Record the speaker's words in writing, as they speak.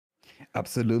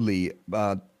Absolutely.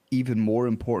 But even more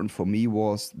important for me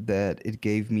was that it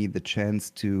gave me the chance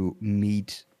to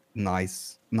meet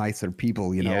nicer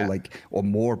people, Yeah. like, or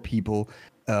more people.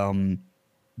 Um,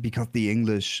 because the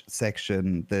English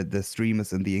section, the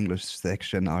streamers in the English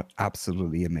section are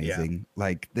absolutely Yeah. amazing.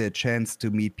 Like the chance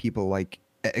to meet people like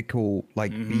Echo,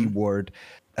 like B Mm-hmm. Word,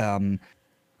 um,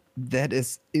 that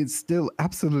is still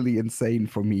absolutely insane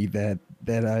for me that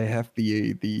I have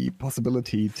the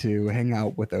possibility to hang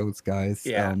out with those guys.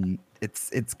 Yeah.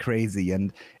 It's crazy,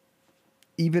 and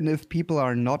even if people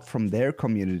are not from their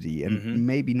community and Mm-hmm.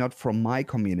 maybe not from my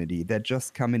community, they're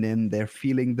just coming in, they're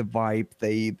feeling the vibe,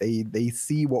 they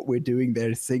see what we're doing,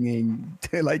 they're singing,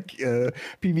 they're like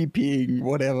PvPing,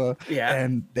 whatever, Yeah.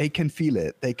 and they can feel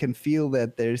it. They can feel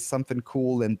that there's something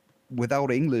cool, and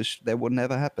without English, that would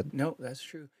never happen. No, that's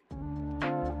true.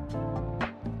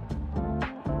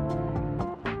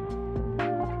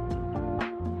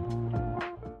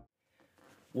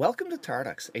 Welcome to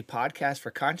Tardux, a podcast for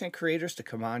content creators to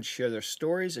come on, share their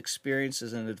stories,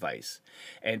 experiences, and advice.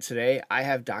 And today I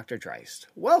have Dr. Dreist.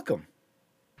 Welcome.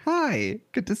 Hi,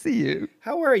 good to see you.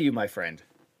 How are you, my friend?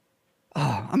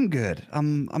 Oh, I'm good.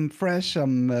 I'm fresh.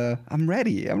 I'm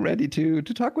ready. I'm ready to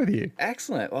talk with you.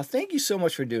 Excellent. Well, thank you so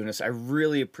much for doing this. I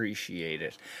really appreciate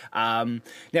it.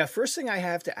 Now, first thing I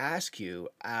have to ask you,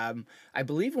 I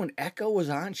believe when Echo was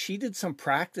on, she did some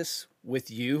practice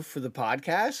with you for the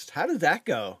podcast. How did that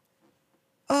go?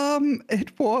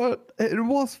 It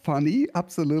was funny,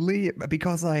 absolutely,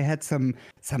 because I had some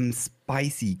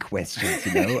spicy questions.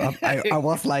 I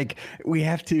was like, we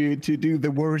have to do the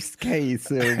worst case.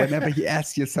 So whenever he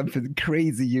asks you something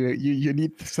crazy, you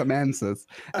need some answers,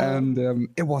 and Oh,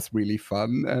 it was really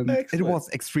fun, and it excellent. was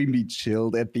extremely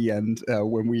chilled at the end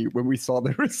when we saw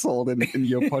the result in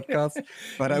your podcast.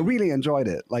 But I really enjoyed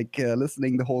it. Like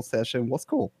listening the whole session was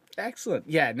cool. Excellent.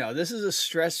 Yeah, no, this is a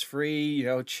stress-free,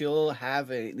 chill, have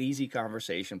an easy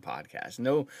conversation podcast.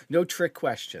 No trick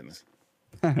questions.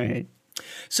 All right.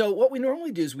 So what we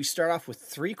normally do is we start off with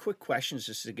three quick questions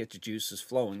just to get the juices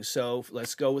flowing. So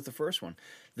let's go with the first one.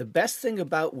 The best thing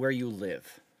about where you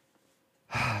live.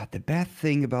 The bad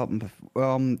thing about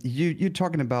you're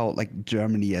talking about like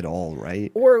Germany at all, right?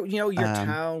 Or, your Um,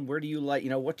 town, where do you like,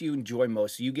 what do you enjoy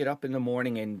most? You get up in the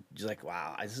morning and you're like,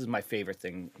 wow, this is my favorite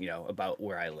thing, about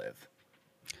where I live.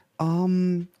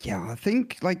 yeah, I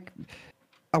think like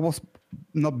I was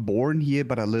not born here,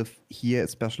 but I live here,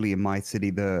 especially in my city,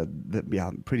 the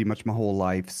yeah, pretty much my whole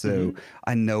life. Mm-hmm. So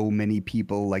I know many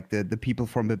people, like the people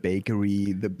from the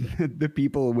bakery, the the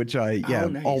people which I Oh, yeah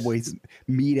nice. always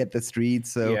meet at the street.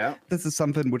 So Yeah. this is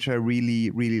something which I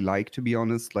really like, to be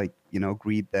honest. Like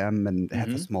greet them and have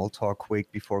a Mm-hmm. small talk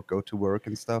quick before go to work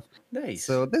and stuff. Nice.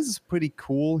 So this is pretty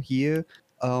cool here.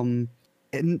 Um,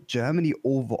 in Germany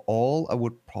overall, I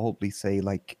would probably say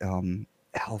like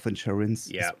health insurance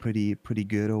is Yeah. pretty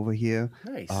good over here.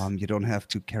 Nice. You don't have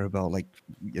to care about like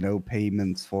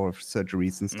payments for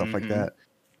surgeries and stuff like Mm-hmm. that.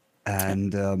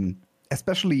 And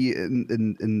especially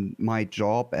in my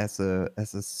job as a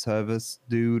service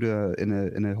dude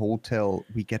in a hotel,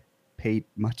 we get paid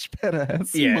much better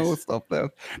as Yes. most of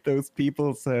those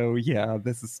people. So yeah,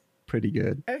 this is pretty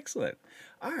good. Excellent.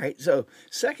 All right. So,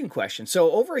 second question.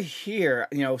 So over here,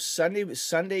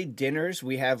 Sunday dinners,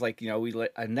 we have like,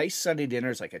 a nice Sunday dinner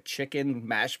is like a chicken,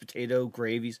 mashed potato,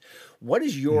 gravies. What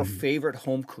is your Mhm. favorite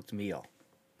home cooked meal?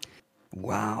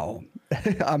 Wow.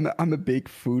 I'm a big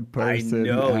food I person,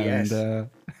 know, and yes.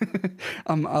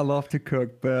 I love to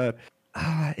cook, but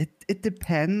it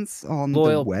depends on the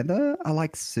Loyal. weather. I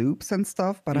like soups and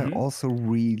stuff, but I Mm-hmm. also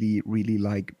really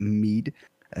like meat,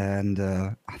 and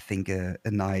I think a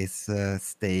nice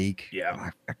steak.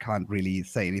 Yeah. I can't really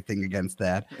say anything against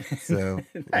that. So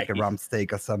like a Nice. rump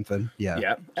steak or something. Yeah,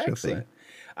 Yeah. sure thing. Excellent.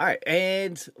 All right.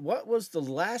 And what was the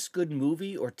last good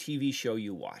movie or TV show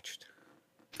you watched?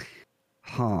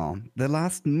 Huh. The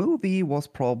last movie was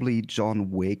probably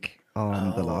John Wick.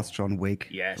 The last Oh, John Wick,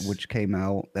 yes, which came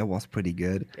out, that was pretty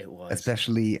good. it was.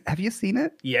 Especially, have you seen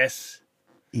it? Yes.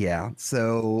 Yeah.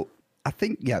 So I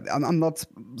think, yeah, I'm not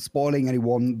spoiling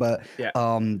anyone, but Yeah.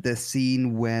 the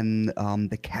scene when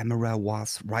the camera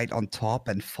was right on top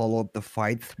and followed the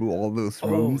fight through all those Oh,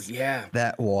 rooms, yeah.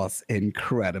 that was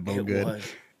incredible It good. was.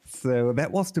 So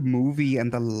that was the movie,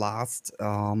 and the last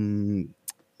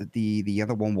the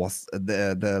other one was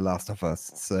the Last of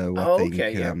Us. So I Oh, okay.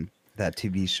 think Yeah. that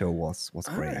TV show was All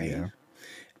great. right. Yeah.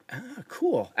 Ah,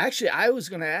 cool. Actually, I was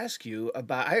going to ask you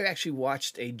about. I actually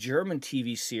watched a German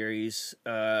TV series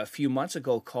a few months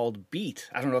ago called Beat.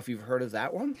 I don't know if you've heard of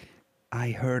that one.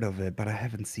 I heard of it, but I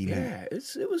haven't seen it. Yeah,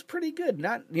 it was pretty good.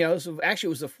 Not it was, actually,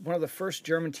 it was one of the first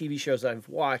German TV shows I've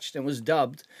watched, and was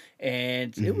dubbed,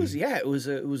 and it was, Mhm. yeah, it was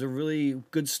a really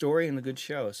good story and a good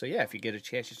show. So yeah, if you get a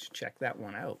chance, you should check that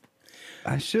one out.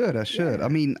 I should. I should. I Yeah.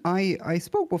 mean, I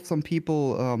spoke with some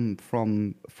people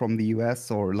from the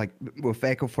US, or like with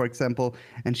Echo, for example,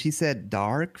 and she said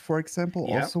Dark, for example,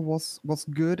 Yeah. also was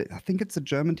good. I think it's a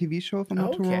German TV show, if I'm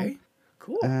not too wrong. Okay.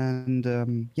 Cool. And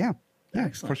yeah, yeah, for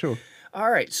Excellent. sure. All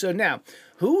right. So now,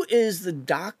 who is the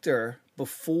doctor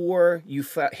before you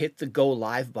hit the go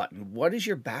live button? What is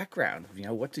your background?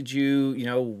 What did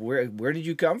where did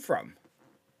you come from?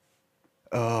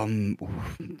 Um,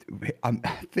 I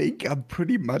think I'm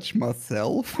pretty much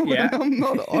myself when Yeah. I'm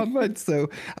not online. So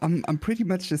I'm pretty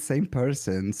much the same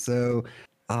person. So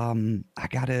I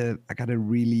got a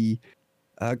really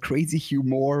crazy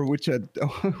humor, which I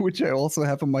which I also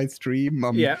have on my stream.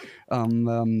 Yeah.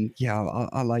 Yeah,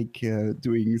 I like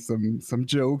doing some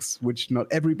jokes, which not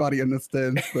everybody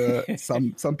understands, but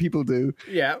some people do.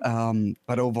 Yeah.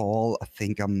 But overall, I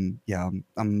think I'm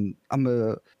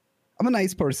a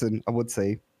nice person, I would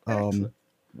say, Excellent.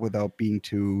 without being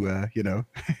too,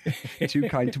 too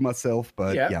kind to myself.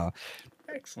 But Yeah. yeah,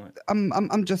 Excellent.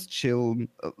 I'm just chill.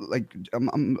 Like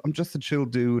I'm just a chill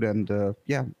dude, and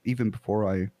yeah, even before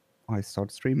I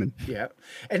start streaming. Yeah.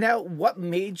 And now, what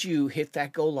made you hit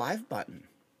that go live button?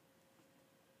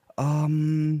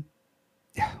 Um,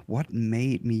 yeah, what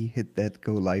made me hit that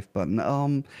go live button?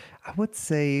 I would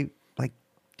say like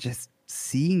just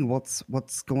seeing what's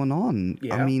going on. I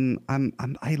Yeah. mean,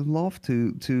 I love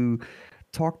to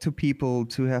talk to people,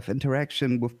 to have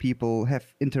interaction with people, have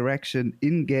interaction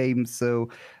in games. So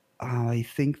I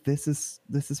think this is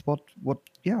what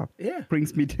yeah Yeah.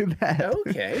 brings me to that.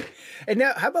 Okay. And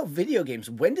now, how about video games?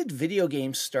 When did video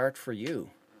games start for you?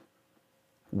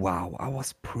 Wow, I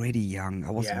was pretty young.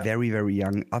 I was Yeah. very, very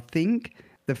young. I think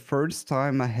the first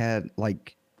time I had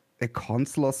like a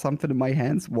console or something in my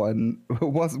hands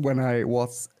was when I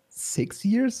was 6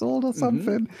 years old or Mm-hmm.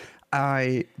 something.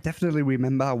 I definitely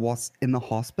remember I was in the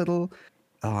hospital.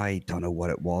 I don't know what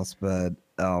it was, but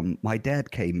my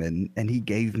dad came in and he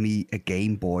gave me a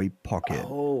Game Boy Pocket.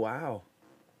 Oh, wow.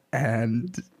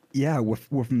 And yeah,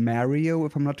 with Mario,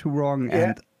 if I'm not too wrong, Yeah.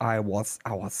 and I was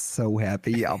so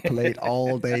happy. I played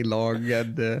all day long,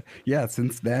 and yeah,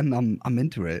 since then I'm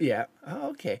into it. Yeah. Oh,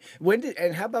 okay.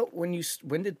 How about when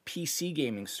did PC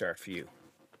gaming start for you?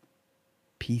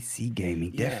 PC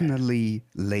gaming Yeah. definitely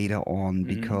later on,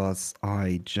 Mm-hmm. because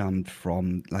I jumped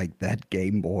from like that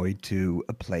Game Boy to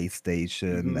a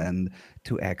PlayStation Mm-hmm. and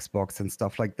to Xbox and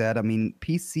stuff like that. I mean,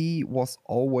 PC was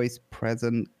always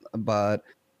present, but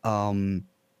um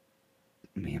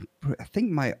man, I think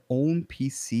my own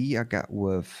PC I got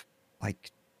with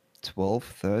like 12,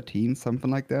 13,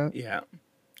 something like that. Yeah.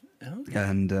 Okay.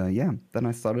 And yeah, then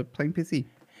I started playing PC.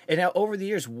 And now, over the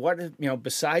years, what have,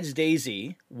 besides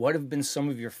DayZ, what have been some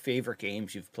of your favorite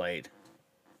games you've played?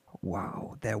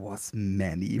 Wow, there was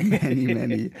many, many,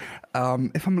 many.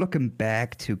 If I'm looking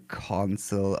back to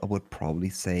console, I would probably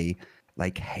say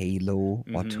like Halo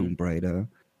or Mm-hmm. Tomb Raider.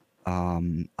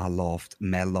 I loved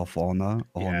Medal of Honor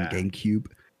on Yeah. GameCube.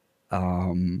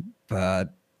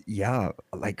 But yeah,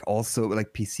 like also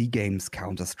like PC games,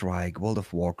 Counter-Strike, World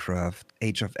of Warcraft,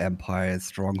 Age of Empires,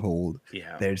 Stronghold.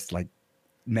 Yeah. There's like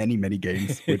many, many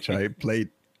games which I played.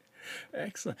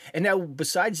 Excellent. And now,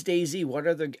 besides DayZ,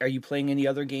 are you playing any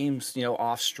other games,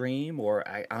 off stream or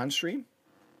on stream?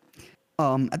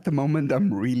 At the moment,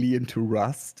 I'm really into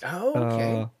Rust. Oh,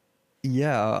 okay.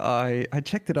 Yeah, I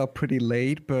checked it out pretty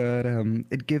late, but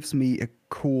it gives me a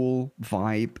cool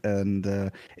vibe,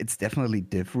 and it's definitely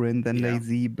different than Yeah.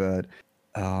 DayZ. But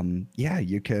yeah,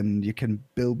 you can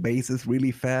build bases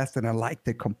really fast, and I like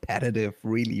the competitive,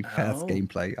 really fast Oh,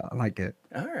 gameplay. I like it.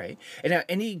 all right. And now,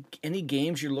 any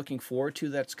games you're looking forward to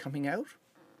that's coming out?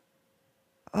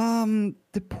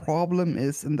 The problem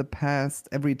is in the past,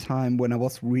 every time when I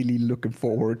was really looking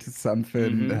forward to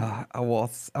something, Mm-hmm.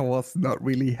 I was not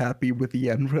really happy with the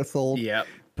end result. Yep.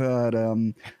 But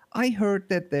I heard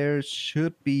that there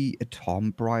should be a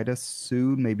Tomb Raider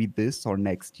soon, maybe this or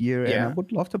next year, and I Yeah.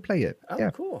 would love to play it. Oh,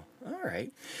 Yeah. cool. All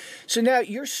right. So now,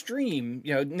 your stream,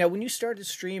 now when you started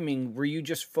streaming, were you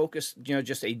just focused,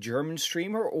 just a German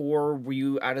streamer, or were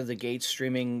you out of the gate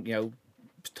streaming,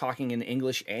 talking in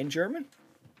English and German?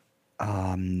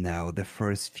 No, the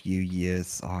first few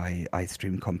years I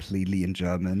streamed completely in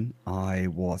German. I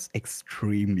was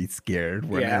extremely scared Yeah.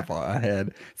 whenever I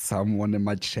had someone in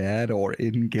my chat or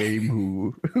in game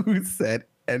who who said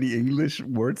any English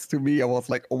words to me. I was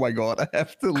like, oh my God, I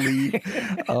have to leave.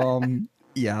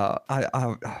 Yeah,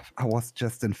 I was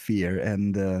just in fear,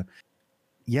 and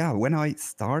yeah, when I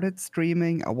started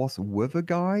streaming, I was with a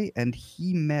guy, and he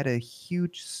met a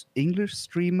huge English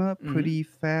streamer Mm-hmm. pretty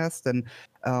fast, and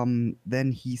then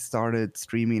he started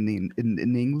streaming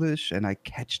in English, and I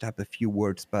catched up a few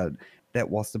words, but that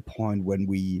was the point when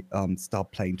we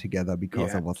stopped playing together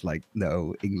because I Yeah. was like,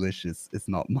 no, English is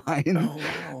not mine. Oh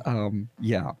wow.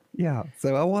 Yeah, yeah. So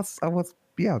I was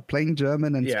yeah playing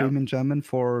German and Yeah. streaming German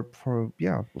for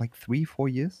yeah like 3 4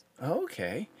 years.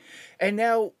 Okay. And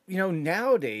now,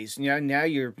 nowadays, now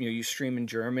you stream in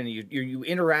German, you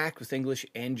interact with English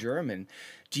and German.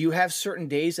 Do you have certain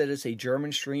days that it's a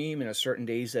German stream and a certain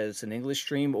days that it's an English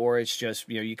stream, or it's just,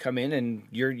 you come in and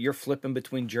you're flipping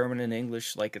between German and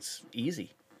English like it's easy?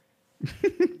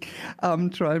 I'm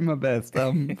trying my best.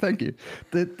 Thank you.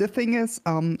 The thing is,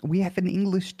 we have an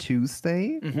English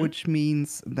Tuesday, Mm-hmm. which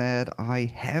means that I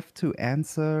have to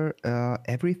answer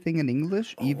everything in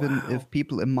English, Oh even wow. if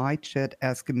people in my chat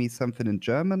asking me something in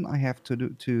German, I have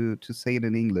to say it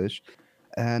in English.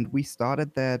 And we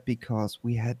started that because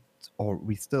we had, or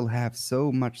we still have,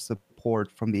 so much support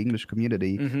from the English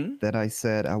community Mm-hmm. that I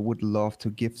said I would love to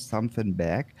give something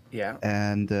back. Yeah.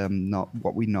 And not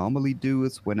what we normally do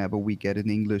is whenever we get an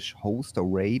English host or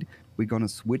raid, we're gonna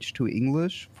switch to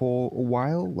English for a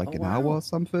while, Oh like an hour wow. or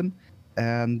something.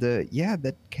 And yeah,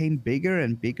 that came bigger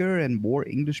and bigger, and more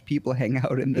English people hang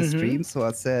out in the Mm-hmm. stream. So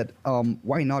I said,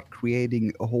 why not creating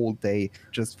a whole day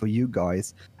just for you guys?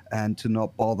 And to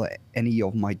not bother any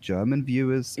of my German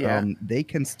viewers, Yeah. they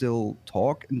can still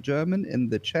talk in German in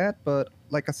the chat, but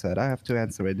like I said, I have to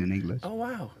answer it in English. Oh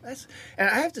wow, and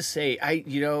I have to say,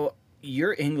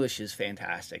 your English is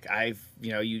fantastic.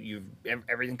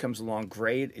 Everything comes along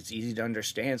great. It's easy to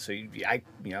understand. So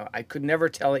I could never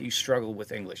tell that you struggle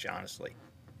with English, honestly.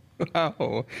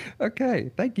 Wow.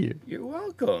 Okay. Thank you. You're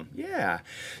welcome. Yeah.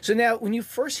 So now, when you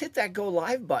first hit that go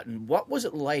live button, what was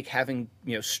it like having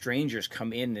strangers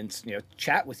come in and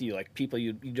chat with you, like people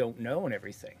you don't know and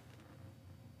everything?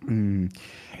 Mm,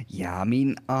 yeah, I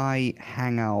mean, I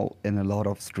hang out in a lot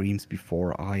of streams before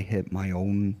I hit my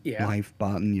own Yeah. live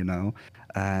button,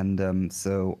 and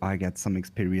so I get some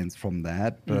experience from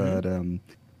that. Mm-hmm. But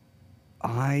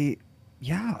I,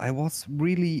 yeah, I was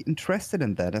really interested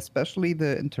in that, especially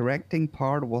the interacting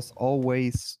part was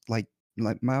always like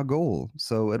my goal.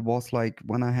 So it was like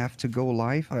when I have to go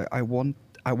live, I want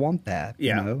that,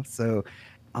 Yeah. So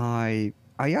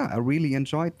yeah, I really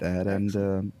enjoyed that, and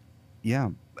Excellent. yeah,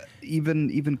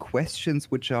 even questions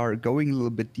which are going a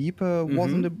little bit deeper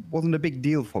Mm-hmm. wasn't a big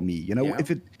deal for me. Yeah.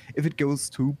 If it goes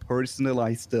too personal,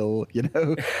 I still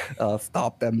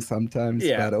stop them sometimes.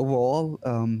 Yeah. But overall,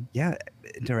 yeah,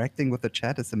 interacting with the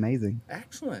chat is amazing.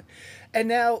 Excellent. And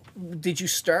now, did you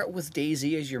start with DayZ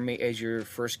as your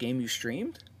first game you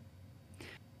streamed?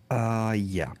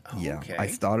 Yeah, Oh, yeah. I okay.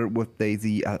 started with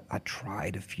DayZ. I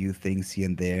tried a few things here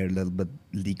and there, a little bit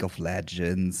League of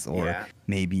Legends, or Yeah.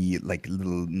 maybe like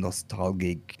little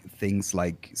nostalgic things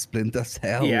like Splinter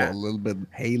Cell, or a Yeah. little bit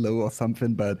Halo or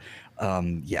something. But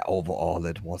yeah, overall,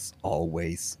 it was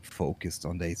always focused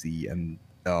on DayZ, and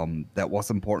that was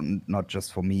important not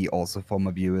just for me, also for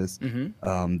my viewers.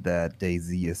 Mm-hmm. That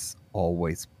DayZ is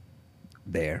always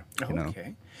there.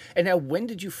 Okay. And now, when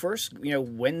did you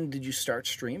start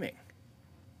streaming?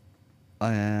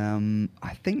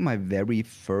 I think my very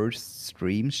first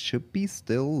stream should be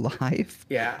still live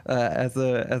Yeah. as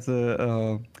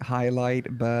a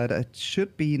highlight, but it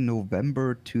should be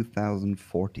November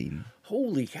 2014.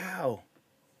 Holy cow.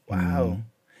 Wow. Mm.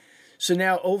 So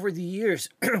now, over the years,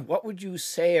 what would you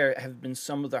say have been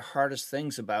some of the hardest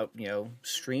things about,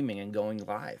 streaming and going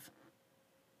live?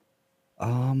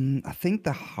 I think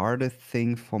the hardest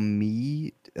thing for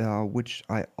me, which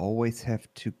I always have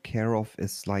to care of,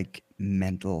 is like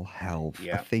mental health. I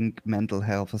Yeah. think mental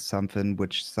health is something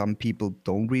which some people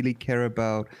don't really care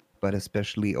about, but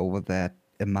especially over that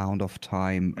amount of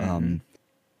time, Mm-hmm.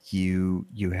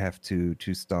 you have to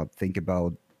start think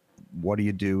about what are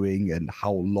you doing and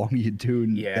how long you're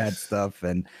doing that Yes. stuff,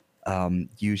 and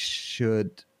you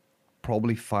should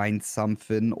probably find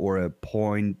something or a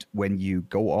point when you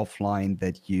go offline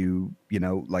that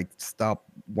like stop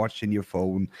watching your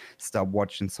phone, stop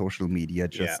watching social media, Yeah.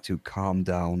 just to calm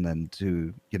down and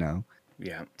to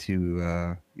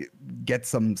Yeah. get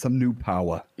some new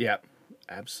power. Yeah.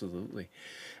 Absolutely.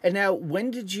 And now,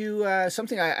 when did you?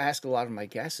 Something I ask a lot of my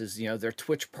guests is, their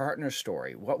Twitch partner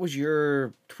story. What was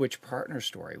your Twitch partner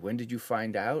story? When did you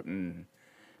find out, and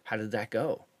how did that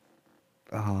go?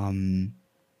 um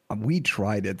we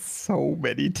tried it so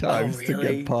many Oh, times to get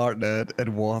really? partnered. It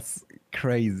was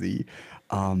crazy.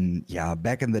 Yeah,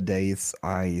 back in the days,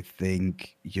 I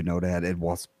think that it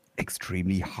was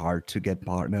extremely hard to get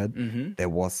partnered. Mm-hmm. There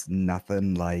was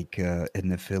nothing like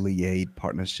an affiliate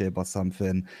partnership or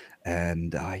something.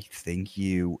 And I think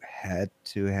you had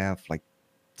to have like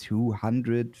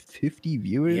 250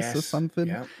 viewers or Yes. something.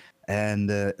 Yeah. And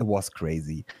it was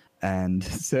crazy. And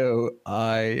so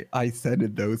I sent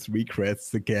in those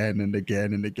requests again and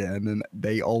again and again, and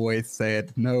they always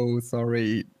said, no,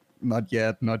 sorry, not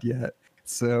yet, not yet.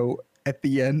 So at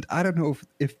the end, I don't know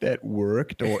if that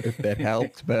worked or if that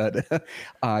helped, but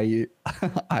I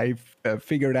I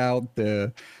figured out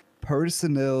the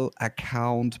personal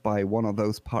account by one of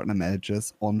those partner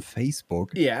managers on Facebook.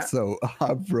 Yeah. So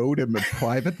I wrote him a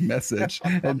private message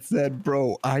and said,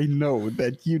 bro, I know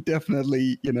that you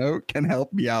definitely, can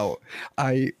help me out.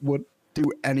 I would do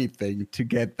anything to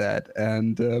get that.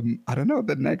 And I don't know,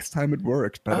 the next time it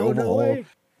worked, but Oh, no overall, way.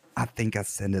 I think I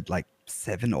sent it like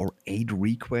 7 or 8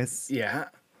 requests. Yeah.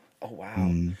 Oh, wow.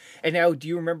 Mm. And now, do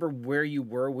you remember where you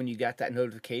were when you got that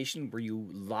notification? Were you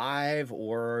live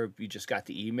or you just got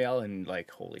the email and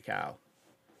like, holy cow?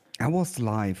 I was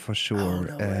live for Oh, sure,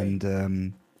 no way.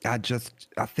 and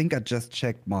I think I just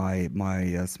checked my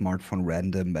smartphone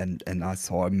random, and I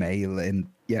saw a mail, and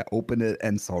yeah, opened it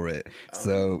and saw it. Okay.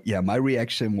 So yeah, my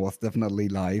reaction was definitely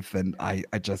live, and I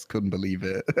just couldn't believe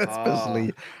it, Oh,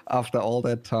 especially after all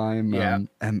that time. yeah.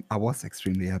 And I was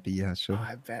extremely happy. Yeah, Oh, sure.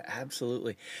 I bet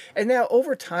absolutely. And now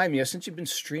over time, since you've been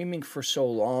streaming for so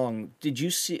long, did you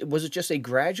see was it just a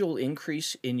gradual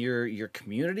increase in your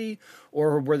community,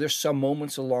 or were there some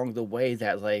moments along the way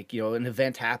that like, an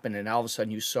event happened and all of a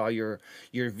sudden you saw your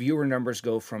viewer numbers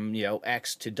go from,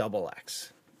 X to double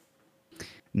X?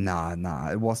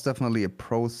 Nah. It was definitely a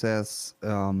process.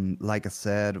 Like I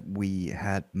said, we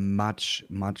had much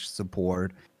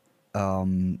support.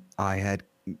 I had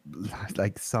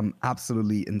like some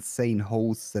absolutely insane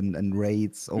hosts and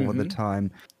raids over the Mm-hmm.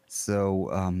 time.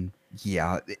 So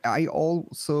yeah, I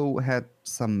also had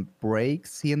some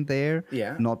breaks here and there.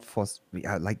 Yeah. Not for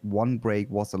like one break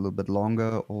was a little bit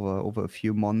longer over a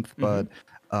few months, Mm-hmm. but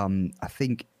I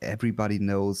think everybody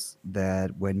knows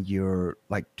that when you're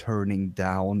like turning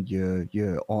down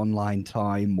your online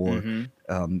time, or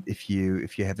Mm-hmm. if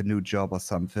you have a new job or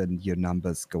something, your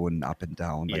numbers going up and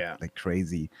down Yeah. like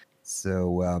crazy.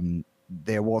 So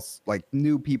there was like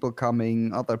new people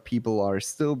coming, other people are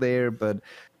still there, but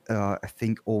I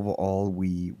think overall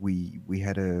we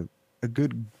had a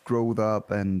good growth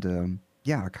up, and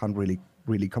yeah, I can't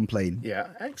really complain. Yeah,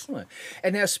 excellent.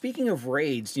 And now, speaking of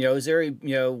raids, is there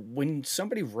when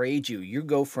somebody raids you, you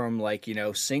go from like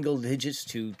single digits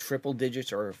to triple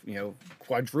digits or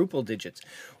quadruple digits.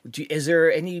 Is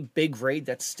there any big raid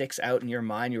that sticks out in your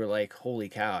mind? You're like, holy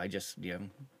cow! I just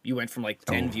you went from like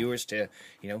 10 viewers to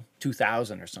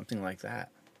 2,000 or something like that.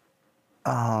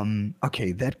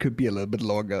 Okay, that could be a little bit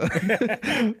longer.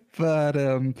 But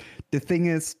the thing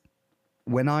is,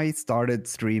 when I started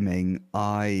streaming,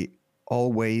 I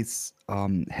always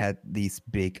had these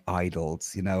big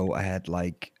idols. I had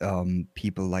like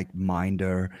people like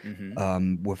Minder,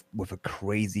 Mm-hmm. with a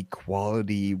crazy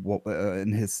quality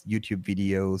in his YouTube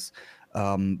videos.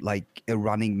 Like a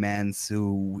Running Man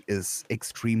who is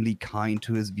extremely kind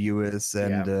to his viewers,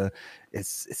 and Yeah.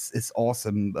 is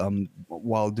awesome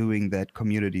while doing that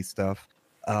community stuff.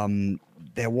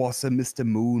 There was a Mr.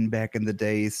 Moon back in the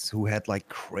days who had like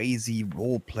crazy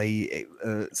role play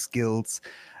skills,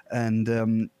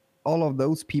 and all of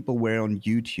those people were on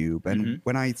YouTube. And Mm-hmm.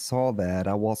 when I saw that,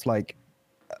 I was like,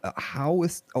 how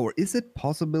is it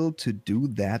possible to do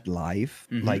that live?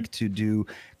 Mm-hmm. Like to do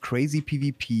crazy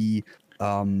PvP,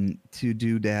 to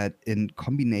do that in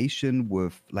combination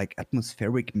with like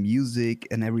atmospheric music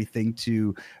and everything,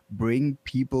 to bring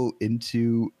people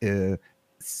into a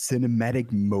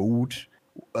cinematic mode,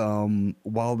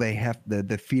 while they have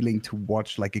the feeling to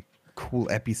watch like a cool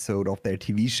episode of their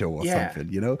TV show or Yeah.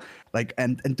 something, like,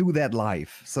 and do that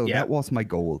live. So Yeah. that was my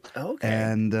goal. Okay.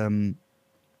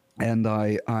 And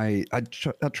I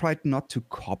tried not to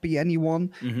copy anyone,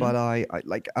 Mm-hmm. but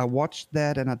I watched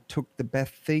that, and I took the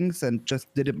best things and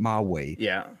just did it my way.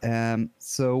 Yeah.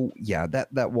 So yeah,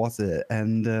 that was it.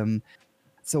 And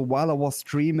so while I was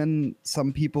streaming,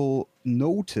 some people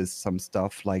noticed some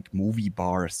stuff like movie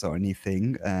bars or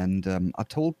anything, and I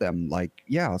told them like,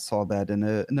 yeah, I saw that in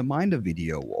a Minder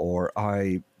video, or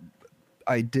I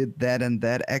did that and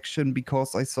that action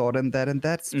because I saw it in that and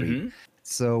that stream. Mm-hmm.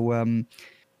 So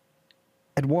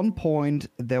at one point,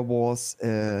 there was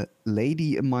a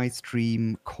lady in my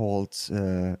stream called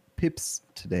Pips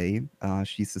today.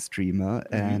 She's a streamer,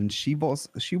 Mm-hmm. and she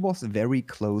was very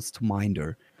close to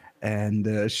Minder.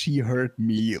 and she heard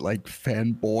me like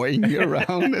fanboying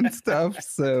around and stuff.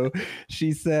 So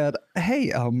she said,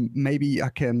 "Hey, maybe I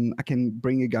can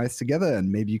bring you guys together,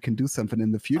 and maybe you can do something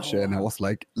in the Oh, future." And I wow. was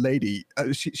like, "Lady,"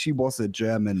 she was a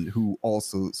German who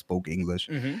also spoke English,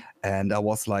 Mm-hmm. and I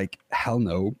was like, "Hell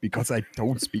no," because I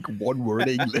don't speak one word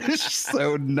English.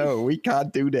 So no, we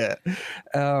can't do that.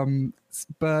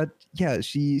 But yeah,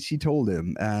 she told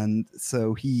him, and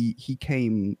so he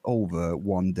came over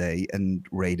one day and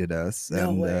raided us, No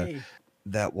and way.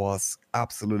 that was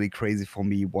absolutely crazy for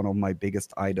me. One of my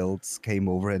biggest idols came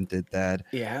over and did that,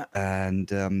 Yeah.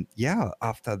 and yeah,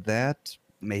 after that,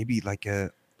 maybe like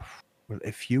a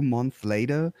few months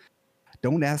later,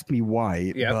 don't ask me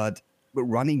why, Yep. but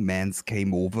Running Man's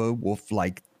came over with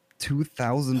like Holy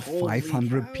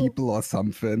 2,500 cow. people or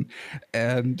something.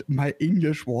 And my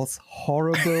English was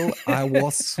horrible. I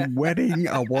was sweating.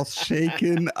 I was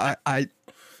shaking.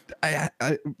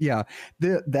 Yeah,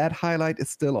 that highlight is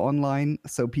still online,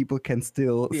 so people can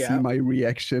still see Yeah. my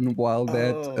reaction while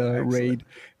that Oh, excellent. raid.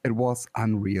 It was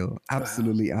unreal, Wow.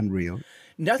 absolutely unreal.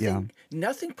 Yeah,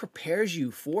 Nothing prepares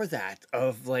you for that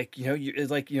of like, you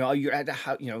it's like, you're at a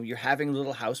house, you're having a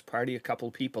little house party, a couple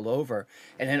people over,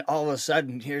 and then all of a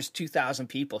sudden here's 2,000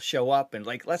 people show up and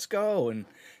like, let's go. And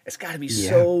it's got to be yeah,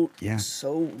 so, yeah.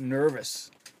 so nervous.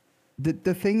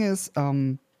 The thing is,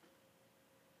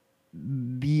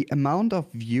 the amount of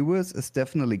viewers is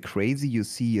definitely crazy. You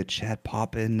see a chat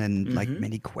pop in and like Mm-hmm.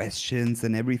 many questions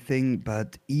and everything,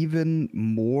 but even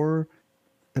more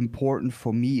important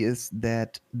for me is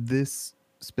that this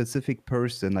specific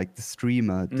person, like the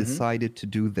streamer, Mm-hmm. decided to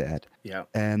do that. Yeah.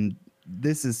 And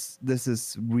this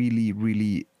is really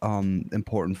really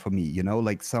important for me,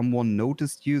 like someone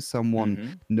noticed you, someone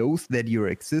Mm-hmm. knows that you're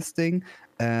existing,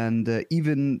 and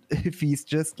even if he's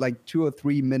just like 2 or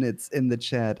 3 minutes in the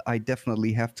chat, I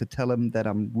definitely have to tell him that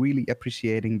I'm really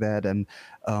appreciating that, and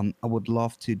I would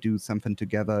love to do something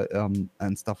together,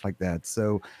 and stuff like that.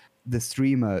 So the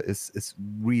streamer is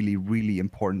really really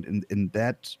important in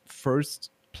that first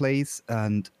place,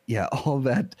 and yeah, all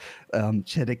that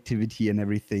chat activity and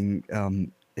everything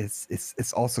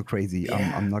is also crazy. I'm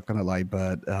Yeah. not gonna lie,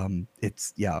 but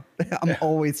it's yeah. I'm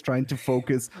always trying to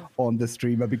focus on the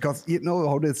streamer, because you know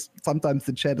how this sometimes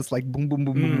the chat is like boom boom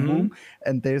boom boom boom Mm-hmm. boom,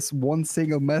 and there's one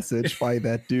single message by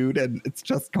that dude and it's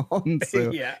just gone.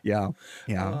 So Yeah. yeah,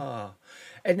 yeah. Oh.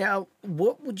 And now,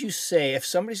 what would you say if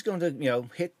somebody's going to,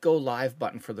 hit go live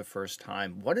button for the first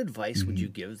time? What advice would you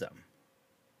Mhm. give them?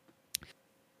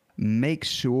 Make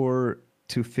sure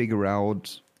to figure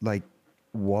out like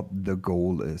what the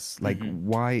goal is. Like, Mm-hmm.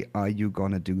 why are you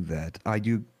gonna do that? Are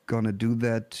you gonna do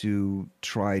that to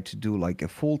try to do like a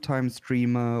full-time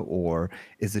streamer, or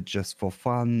is it just for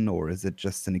fun, or is it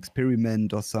just an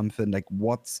experiment or something? Like,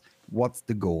 what's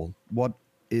the goal? What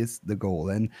is the goal?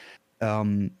 And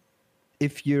um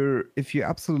if you're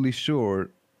absolutely sure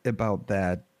about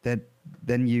that,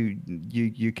 then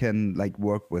you can like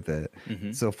work with it.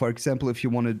 Mm-hmm. So for example, if you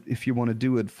want to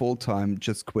do it full time,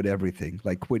 just quit everything.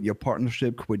 Like, quit your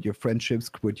partnership, quit your friendships,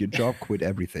 quit your job, quit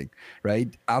everything,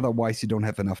 right? Otherwise you don't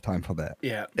have enough time for that.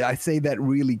 Yeah. I say that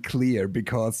really clear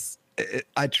because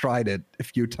I tried it a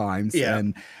few times, Yeah.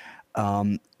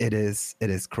 and it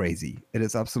is crazy. It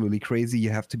is absolutely crazy. You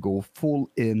have to go full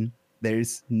in.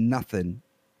 There's nothing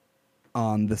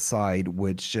on the side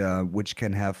which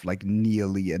can have like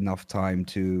nearly enough time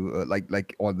to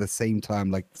like or the same time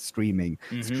like streaming.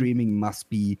 Mm-hmm. Streaming must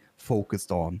be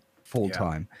focused on full Yeah.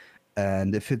 time,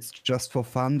 and if it's just for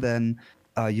fun, then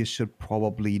you should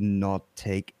probably not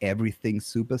take everything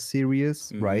super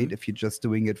serious, Mm-hmm. right? If you're just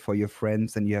doing it for your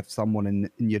friends and you have someone in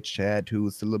your chat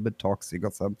who's a little bit toxic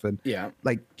or something, Yeah.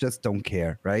 like, just don't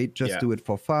care, right? Just Yeah. do it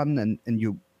for fun, and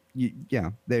you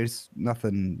yeah, there's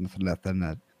nothing less than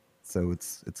that. So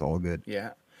it's all good.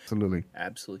 Yeah. Absolutely.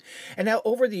 Absolutely. And now,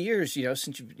 over the years,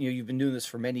 since you've been doing this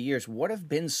for many years, what have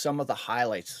been some of the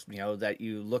highlights, that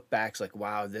you look back, it's like,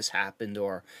 wow, this happened,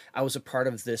 or I was a part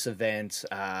of this event,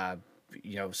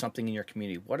 something in your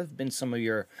community. What have been some of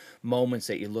your moments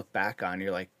that you look back on?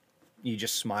 You're like, you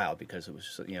just smile because it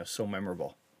was, so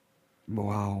memorable.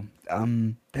 Wow.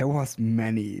 There was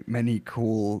many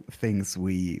cool things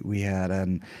we had,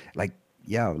 and like,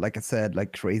 yeah, like I said,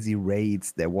 like crazy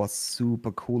raids. There was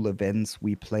super cool events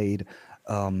we played.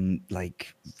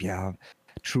 Like, yeah,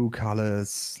 True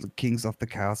Colors, Kings of the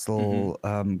Mm-hmm. Castle,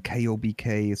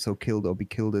 KOBK, so Killed or Be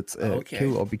Killed. It's Okay.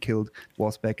 Kill or Be Killed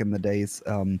was back in the days,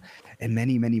 and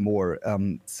many more.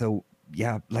 So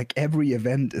yeah, like every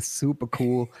event is super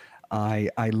cool.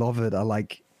 I love it. I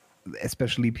like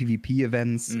especially PvP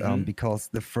events, Mm-hmm. because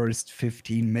the first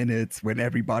 15 minutes when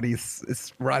everybody's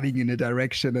is running in a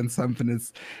direction and something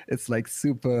is, it's like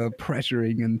super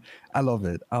pressuring, and I love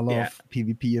it. I Yeah. love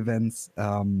PvP events.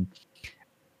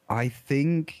 I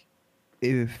think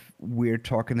if we're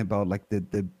talking about like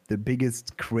the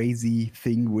biggest crazy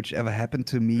thing which ever happened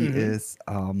to me Mm-hmm. is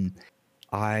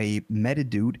I met a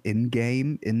dude in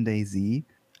game in DayZ,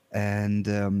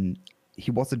 and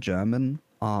he was a German.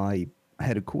 I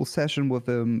had a cool session with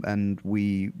him, and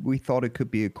we thought it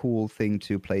could be a cool thing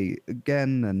to play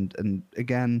again and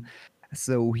again.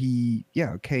 So he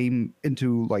came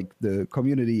into like the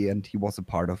community, and he was a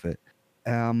part of it.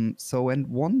 So and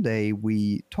one day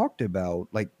we talked about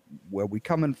like where we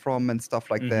coming from and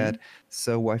stuff like Mm-hmm. that.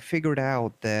 So I figured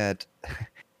out that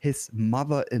his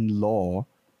mother-in-law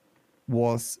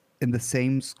was in the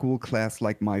same school class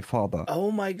like my father. Oh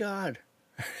my God.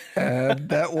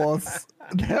 That was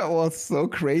that was so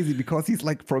crazy because he's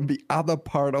like from the other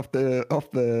part of the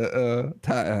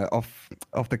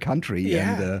country, and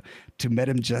Yeah. to meet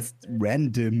him just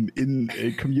random in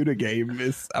a computer game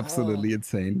is Oh, absolutely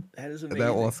insane. that is That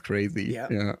amazing. was crazy. Yeah.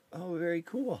 Yeah. Oh, very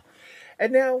cool.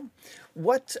 And now,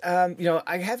 what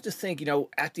I have to think.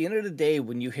 At the end of the day,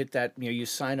 when you hit that, you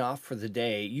sign off for the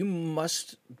day, you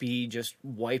must be just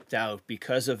wiped out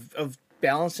because of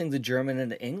balancing the German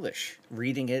and the English,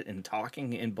 reading it and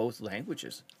talking in both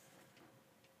languages.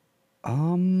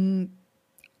 Um,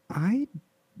 I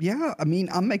yeah, I mean,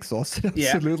 I'm exhausted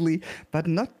Yeah. absolutely, but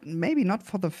not maybe not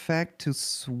for the fact to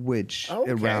switch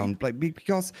Okay. around, like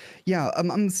because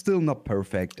I'm still not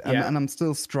perfect, and Yeah. I'm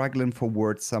still struggling for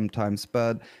words sometimes.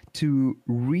 But to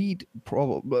read,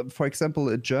 for example,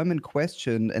 a German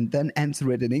question and then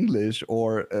answer it in English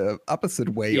or opposite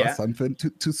way or Yeah. something,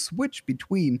 to switch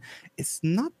between is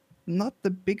not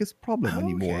the biggest problem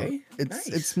anymore. Okay. It's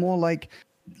Nice. more like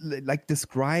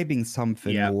describing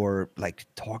something, Yeah. or like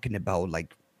talking about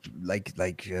like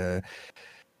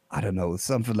I don't know,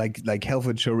 something like health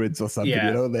insurance or something.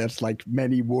 Yeah. There's like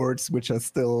many words which are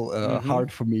still Mm-hmm.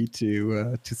 hard for me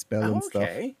to spell and stuff.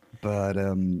 Okay. But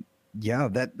yeah,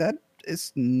 that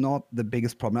is not the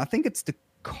biggest problem. I think it's the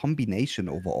combination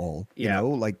overall. Yeah.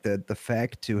 Like the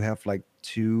fact to have like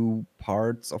two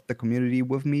parts of the community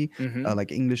with me, Mm-hmm.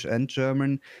 like English and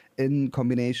German, in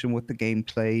combination with the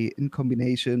gameplay, in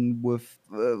combination with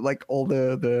like all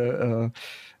the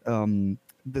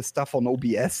stuff on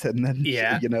OBS, and then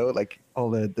Yeah. like all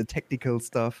the technical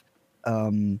stuff.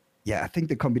 Yeah, I think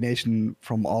the combination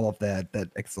from all of that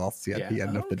exhausts you at Yeah. the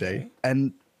end of the day. Okay.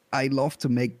 And I love to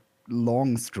make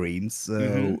long streams,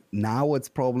 Mm-hmm. so now it's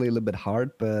probably a little bit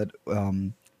hard, but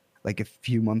like a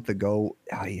few months ago,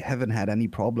 I haven't had any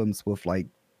problems with like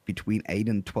between 8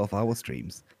 and 12 hour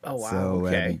streams. Oh wow. So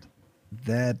Okay. and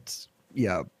that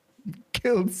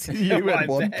kills Oh, you at I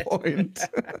one bet. point.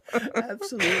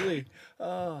 Absolutely.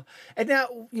 And now,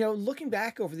 looking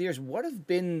back over the years, what have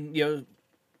been, you're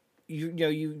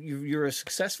a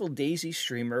successful Daisy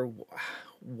streamer.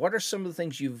 What are some of the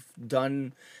things you've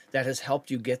done that has helped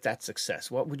you get that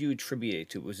success? What would you attribute it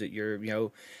to? Was it your,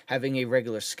 having a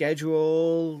regular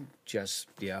schedule? Just,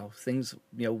 things,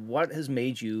 what has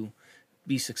made you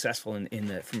be successful in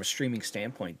the, from a streaming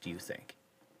standpoint, do you think?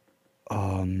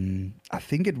 I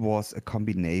think it was a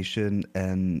combination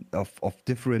and of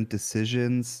different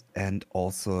decisions and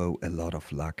also a lot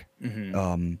of luck.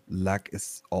 Mm-hmm. Luck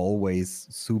is always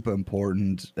super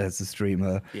important as a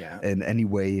streamer Yeah. in any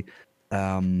way.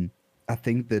 I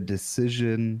think the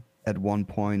decision at one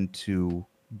point to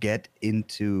get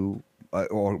into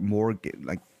or more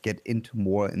get into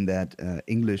more in that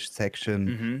English section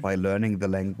Mm-hmm. by learning the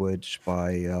language,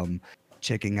 by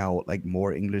checking out like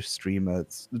more English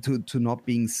streamers, to not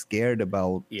being scared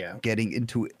about Yeah. getting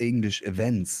into English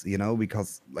events,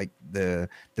 because like the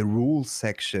rules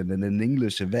section in an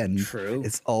English event True.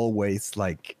 is always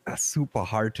like super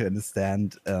hard to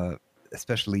understand,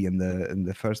 especially in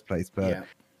the first place. But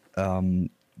Yeah.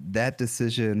 that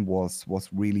decision was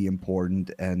really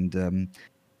important, and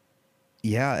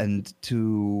and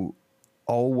to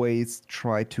always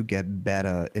try to get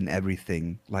better in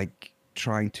everything, like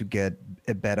trying to get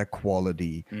a better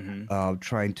quality, Mm-hmm.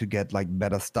 trying to get like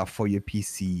better stuff for your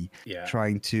PC, Yeah.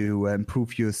 trying to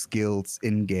improve your skills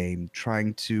in game,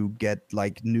 trying to get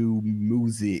like new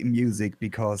music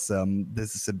because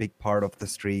this is a big part of the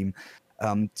stream,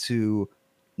 to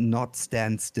not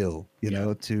stand still,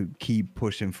 Yeah. to keep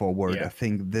pushing forward. I Yeah.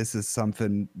 think this is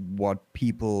something what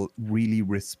people really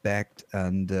respect,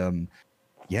 and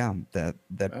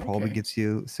that probably Okay. gives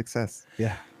you success.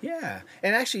 Yeah. Yeah,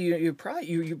 and actually, you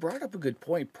brought up a good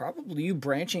point. Probably you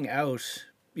branching out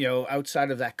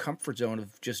outside of that comfort zone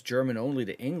of just German only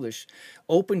to English,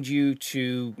 opened you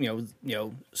to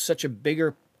such a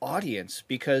bigger audience,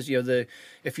 because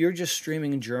if you're just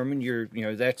streaming in German, you're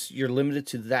limited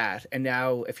to that. And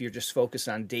now if you're just focused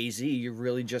on DayZ, you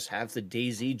really just have the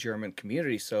DayZ German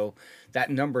community, so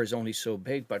that number is only so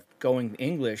big. But going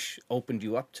English opened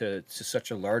you up to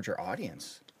such a larger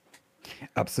audience.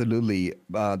 Absolutely.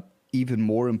 But even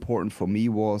more important for me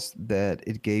was that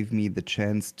it gave me the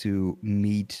chance to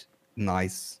meet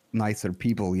nicer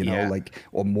people, Yeah. like,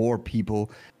 or more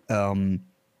people.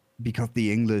 Because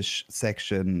the English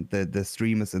section, the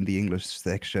streamers in the English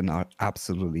section are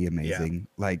absolutely amazing.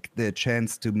 Like the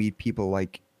chance to meet people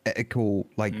like Echo,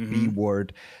 like B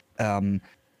Word,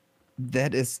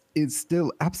 that is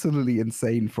still absolutely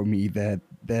insane for me that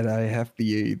I have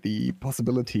the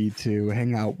possibility to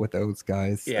hang out with those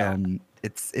guys. Yeah.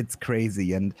 It's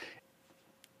crazy. And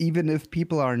even if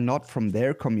people are not from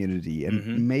their community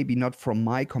and maybe not from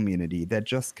my community, they're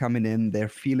just coming in, they're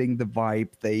feeling the vibe,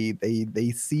 they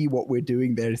see what we're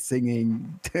doing, they're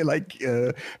singing, they're like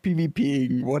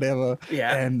PvPing, whatever,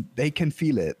 Yeah. and they can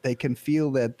feel it. They can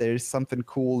feel that there's something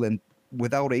cool, and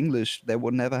without English, that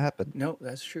would never happen. No,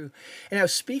 that's true. And now,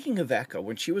 speaking of Echo,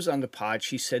 when she was on the pod,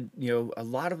 she said, a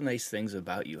lot of nice things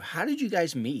about you. How did you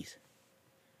guys meet?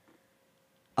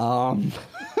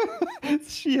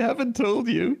 She haven't told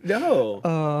you. No.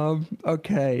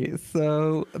 Okay,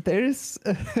 so there's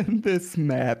this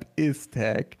map,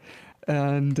 Istag,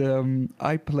 and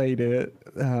I played it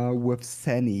with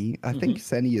Sani. I think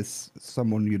Sani is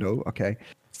someone you know. Okay,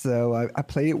 so I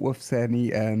played it with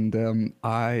Sani, and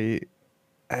I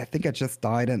think I just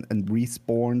died and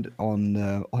respawned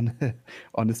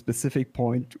on a specific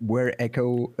point where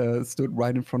Echo stood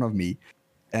right in front of me.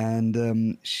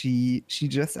 And she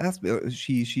just asked me.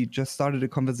 She just started a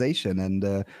conversation,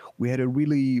 and we had a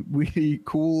really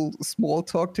cool small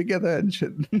talk together.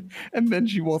 And then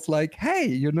she was like, "Hey,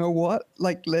 you know what?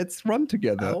 Like, let's run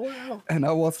together." Oh, wow. And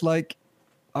I was like,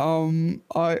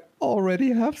 I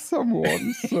already have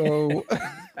someone, so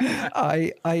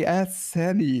I asked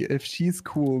Sani if she's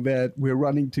cool that we're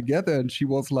running together, and she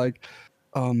was like,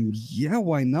 yeah,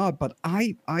 why not? But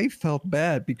I felt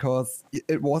bad because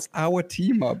it was our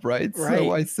team up, right?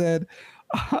 So I said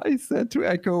to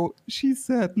Echo, she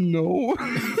said no.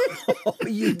 Oh,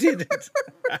 you didn't.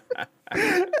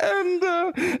 And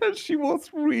she was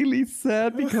really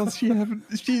sad because she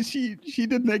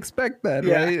didn't expect that,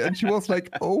 right? And she was like,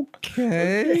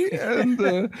 okay.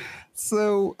 And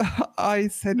so I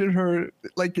sent her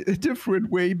like a different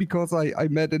way because I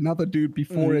met another dude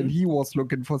before and he was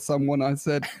looking for someone. I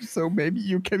said, so maybe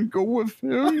you can go with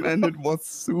him. And it was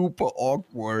super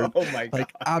awkward. Oh my God.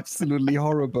 Like absolutely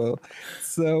horrible.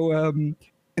 So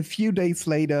a few days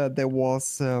later, there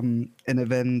was an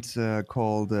event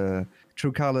called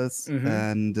True Colors,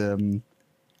 and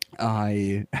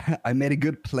I I made a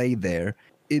good play there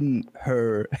in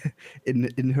her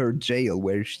in her jail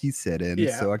where she sat in.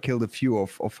 Yeah. So I killed a few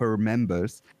of her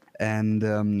members,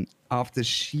 and after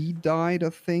she died, I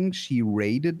think she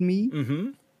raided me.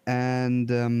 And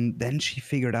then she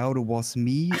figured out it was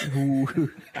me who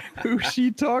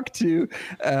she talked to,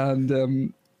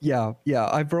 and yeah,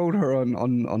 I wrote her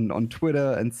on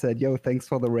Twitter and said, "Yo, thanks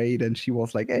for the raid," and she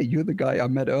was like, "Hey, you're the guy I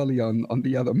met earlier on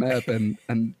the other map," and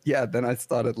yeah, then I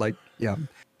started like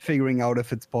figuring out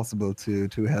if it's possible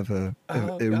to have a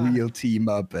real team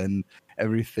up and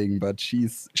everything. But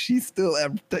she's still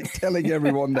telling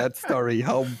everyone that story,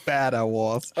 how bad I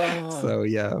was. So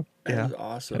yeah, That was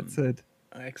awesome. That's it.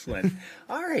 Excellent.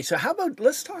 All right, so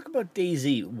let's talk about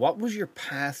DayZ. What was your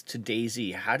path to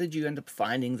DayZ? How did you end up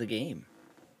finding the game?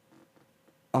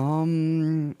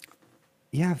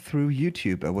 Yeah, through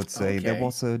YouTube, I would say. There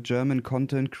was a German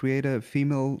content creator, a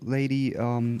female lady,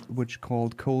 which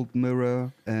called Cold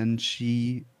Mirror, and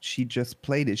she just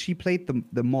played it. She played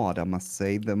the mod, I must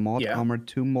say, the mod Armored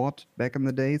 2 mod back in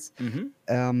the days.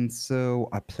 So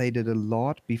I played it a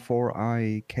lot before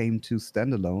I came to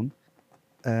standalone,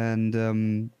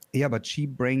 and yeah, but she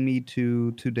bring me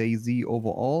to DayZ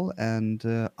overall, and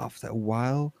after a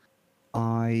while,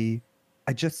 I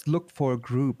just looked for a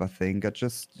group. I think I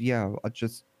just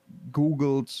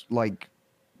Googled like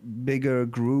bigger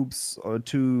groups or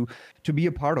to be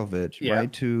a part of it,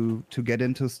 right? To get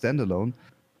into standalone,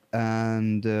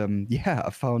 and I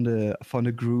found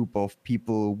a group of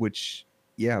people which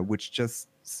just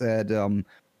said,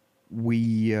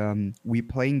 we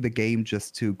playing the game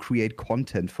just to create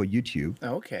content for YouTube.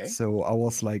 Okay. So I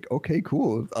was like, okay,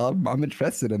 cool. I'm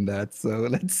interested in that. So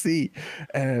let's see.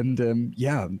 And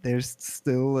yeah, there's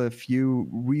still a few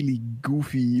really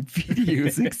goofy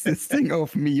videos existing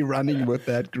of me running with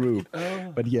that group.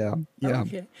 Oh, But yeah, yeah.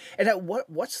 okay. And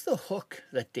what's the hook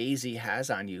that DayZ has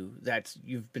on you that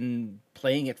you've been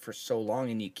playing it for so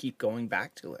long and you keep going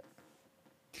back to it?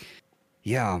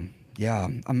 Yeah, yeah.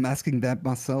 I'm asking that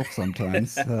myself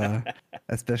sometimes,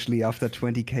 especially after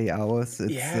 20K hours.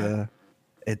 Yeah.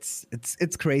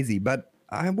 It's crazy, but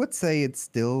I would say it's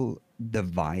still the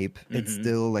vibe. It's Mm-hmm.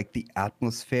 still like the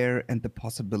atmosphere and the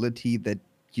possibility that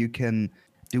you can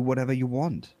do whatever you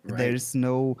want. Right. There's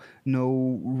no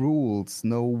rules,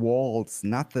 no walls,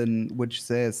 nothing which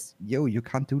says, "Yo, you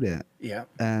can't do that." Yeah.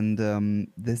 And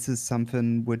this is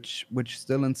something which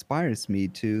still inspires me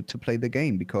to play the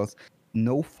game, because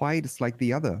no fight is like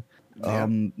the other. Yeah.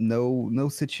 No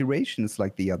situation is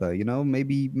like the other. You know,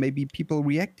 maybe people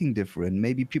reacting different,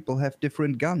 maybe people have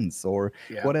different guns or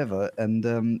Yeah. whatever, and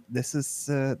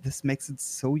this makes it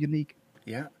so unique.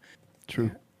 Yeah.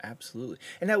 True. Yeah. Absolutely.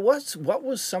 And now, what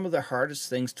was some of the hardest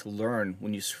things to learn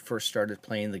when you first started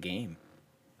playing the game?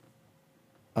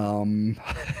 Um,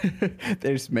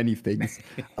 there's many things.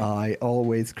 I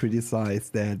always criticize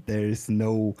that there's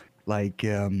no like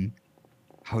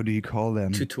how do you call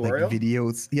them? Like Tutorial?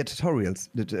 videos, yeah, tutorials.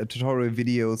 The tutorial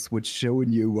videos which showing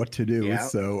you what to do. Yeah.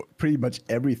 So pretty much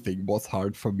everything was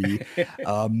hard for me.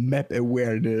 Map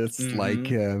awareness, like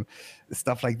Mm-hmm.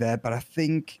 stuff like that. But I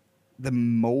think the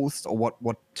most, or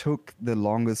what took the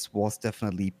longest, was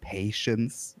definitely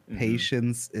patience. Mm-hmm.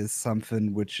 Patience is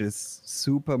something which is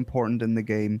super important in the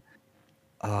game.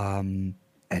 And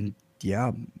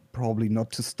yeah, probably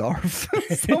not to starve,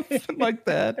 something like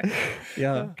that.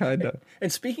 Yeah, kind of.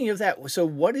 And speaking of that, so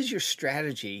what is your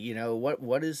strategy? You know,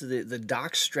 what is the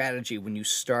doc strategy when you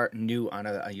start new on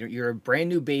you're a brand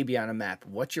new baby on a map?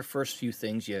 What's your first few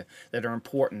things that are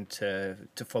important to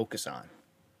focus on?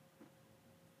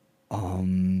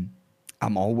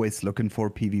 I'm always looking for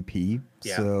PvP.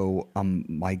 Yeah. So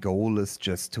my goal is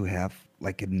just to have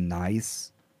like a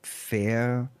nice,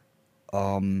 fair,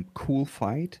 cool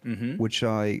fight, Mm-hmm. which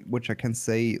I can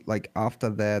say, like, after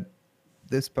that,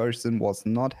 this person was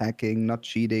not hacking, not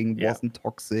cheating, Yeah. wasn't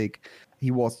toxic.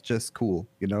 He was just cool,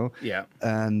 you know? Yeah.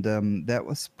 And that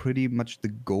was pretty much the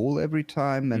goal every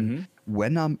time. And Mm-hmm.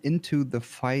 when I'm into the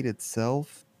fight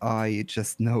itself, I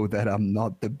just know that I'm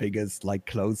not the biggest like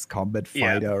close combat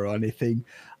Yeah. fighter or anything.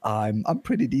 I'm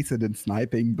pretty decent in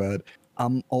sniping, but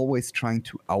I'm always trying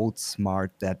to outsmart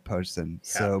that person. Yeah.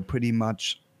 So pretty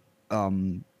much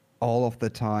um all of the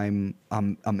time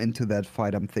I'm into that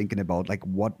fight, I'm thinking about like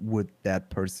what would that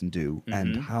person do and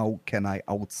Mm-hmm. how can I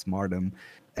outsmart him.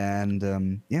 And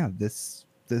yeah, this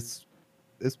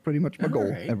is pretty much my All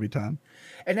goal right. every time.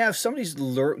 And now, if somebody's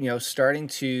starting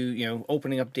to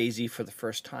opening up DayZ for the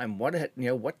first time, what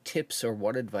tips or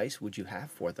what advice would you have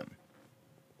for them?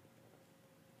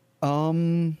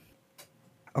 um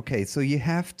okay, so you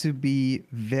have to be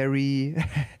very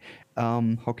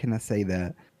how can I say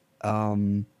that,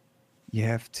 um you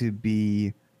have to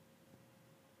be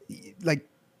like,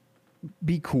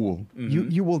 be cool. You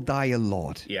Mm-hmm. you will die a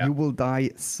lot. Yeah. You will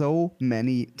die so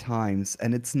many times,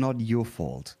 and it's not your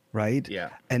fault, right? Yeah.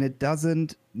 And it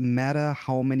doesn't matter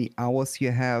how many hours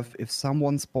you have. If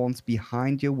someone spawns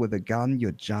behind you with a gun,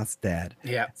 you're just dead.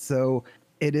 Yeah. So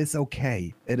it is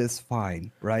okay. It is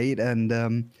fine, right?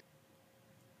 And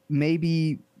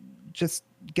maybe just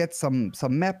get some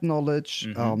map knowledge,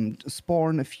 Mm-hmm.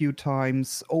 spawn a few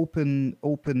times, open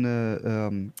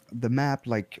the map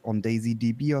like on DayZ or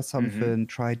Mm-hmm. something,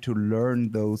 try to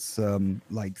learn those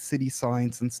like city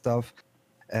signs and stuff,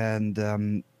 and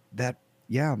that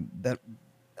yeah, that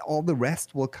all the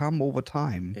rest will come over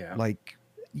time. Yeah. Like,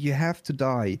 you have to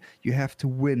die, you have to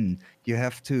win, you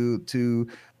have to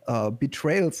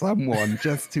betrayal someone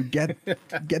just to get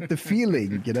the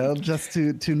feeling, you know, just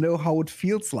to know how it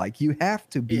feels like. You have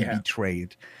to be Yeah.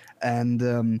 betrayed.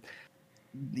 And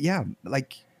yeah,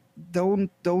 like,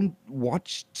 don't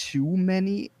watch too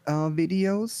many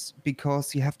videos,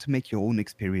 because you have to make your own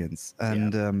experience.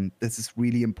 And this is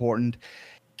really important.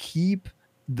 Keep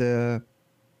the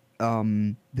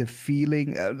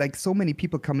feeling, like, so many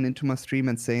people coming into my stream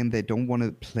and saying they don't want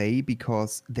to play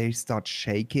because they start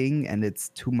shaking and it's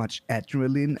too much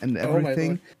adrenaline and Oh my everything.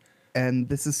 Lord. And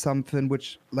this is something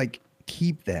which, like,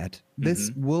 keep that. Mm-hmm.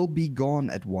 This will be gone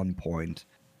at one point.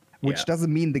 which Yeah.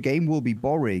 doesn't mean the game will be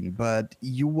boring, but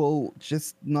you will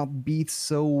just not be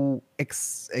so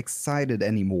excited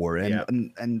anymore, Yeah.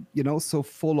 and so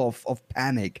full of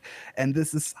panic. And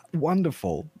this is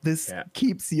wonderful. This Yeah.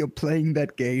 keeps you playing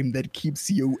that game, that keeps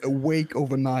you awake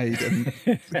overnight, and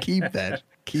keep that.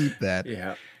 Keep that.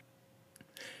 Yeah.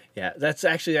 Yeah, that's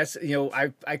I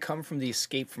come from the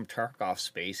Escape from Tarkov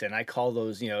space, and I call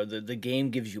those the game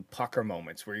gives you pucker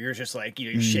moments where you're just like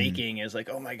you're Mm, shaking. It's like,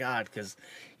 oh my god, because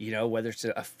whether it's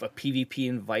a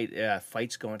PvP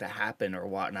fight's going to happen or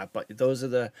whatnot, but those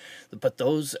are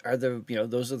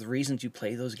the reasons you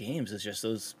play those games. It's just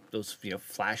those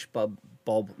flash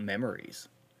bulb memories.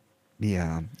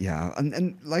 yeah, yeah.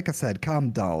 And like I said,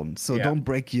 calm down. So Yeah, don't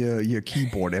break your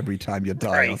keyboard every time you die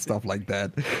or right. stuff like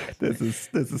that. This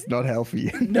is not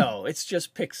healthy. No, it's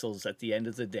just pixels at the end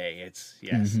of the day. It's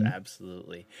yes, Hmm.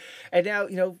 absolutely. And now,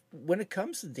 when it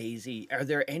comes to Daisy, are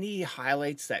there any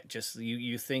highlights that just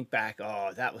you think back,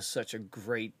 oh, that was such a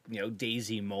great,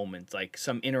 Daisy moment, like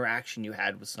some interaction you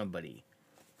had with somebody?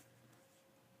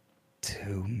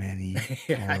 Too many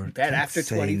Yeah, I for bet like after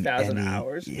saying 20,000 any.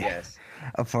 hours. Yeah, Yes.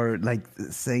 for like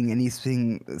saying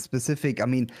anything specific. I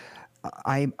mean,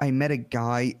 I met a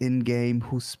guy in game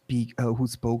who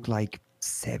spoke like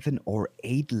 7 or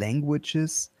 8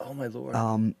 languages. Oh my Lord.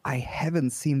 I haven't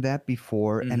seen that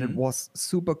before, and it Mm-hmm. was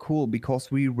super cool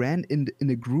because we ran in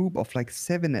a group of like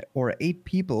 7 or 8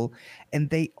 people, and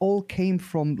they all came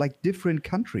from like different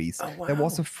countries. Oh There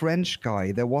was wow. a French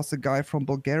guy, there was a guy from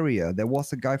Bulgaria, there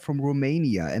was a guy from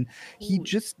Romania, and Holy.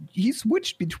 he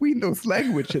switched between those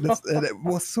languages, and it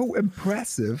was so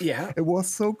impressive. Yeah. It was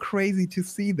so crazy to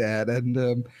see that,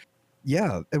 and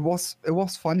yeah, it was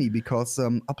funny because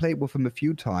I played with him a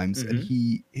few times, and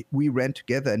Mm-hmm. we ran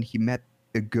together, and he met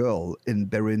a girl in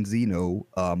Berenzino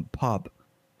pub,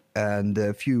 and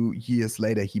a few years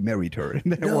later he married her,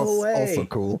 and that No was also way.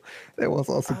 cool. That was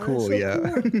also Oh, that's cool. so Yeah,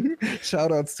 cool.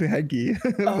 shout outs to Hanky,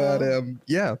 but Oh.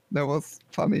 yeah, that was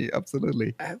funny.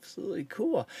 Absolutely. Absolutely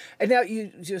cool. And now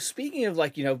you just speaking of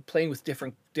like, playing with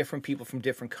different people from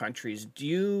different countries,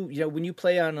 do when you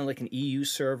play on like an EU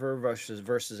server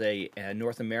versus a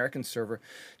North American server,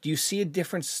 do you see a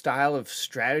different style of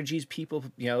strategies people,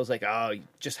 it's like, oh,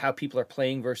 just how people are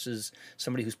playing versus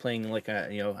somebody who's playing like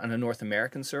on a North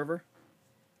American server?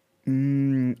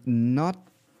 Not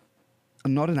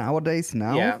in our days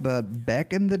now, Yeah. but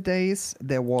back in the days,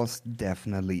 there was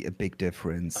definitely a big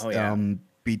difference Oh yeah.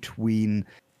 between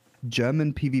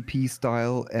German PvP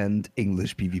style and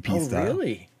English PvP Oh style.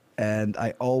 really? And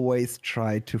I always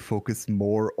try to focus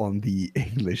more on the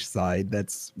English side.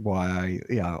 That's why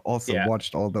I also Yeah.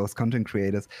 watched all those content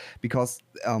creators, because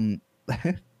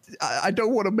I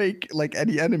don't want to make like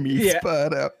any enemies, Yeah.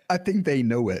 but I think they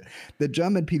know it. The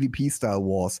German PvP style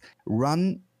was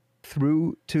run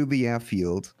through to the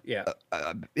airfield, Yeah.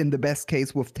 in the best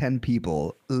case with 10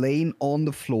 people, laying on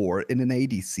the floor in an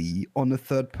ADC on a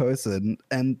third person,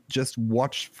 and just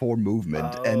watch for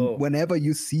movement. And Oh. whenever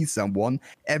you see someone,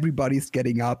 everybody's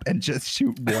getting up and just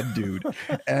shoot one dude.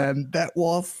 And that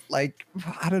was like,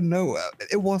 I don't know,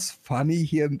 it was funny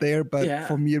here and there, but Yeah.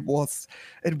 for me it was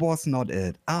not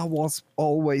it. I was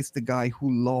always the guy who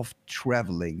loved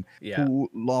traveling, Yeah. who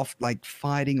loved like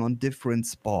fighting on different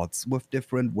spots with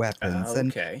different weapons,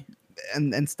 and Okay.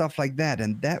 and stuff like that.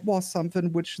 And that was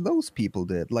something which those people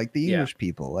did, like the Yeah. English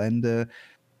people. And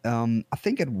I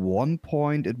think at one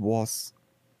point it was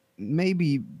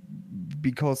maybe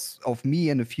because of me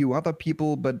and a few other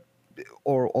people, but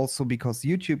or also because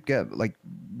YouTube get like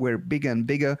we're bigger and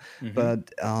bigger. Mm-hmm.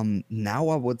 But now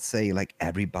I would say like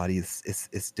everybody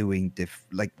is doing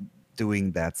like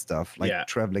doing that stuff, like Yeah.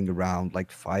 traveling around,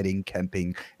 like fighting,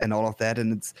 camping, and all of that.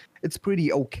 And it's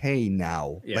pretty okay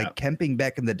now. Yeah. Like camping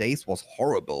back in the days was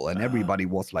horrible, and Oh. everybody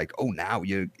was like, "Oh, now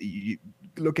you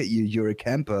look at you, you're a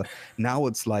camper." Now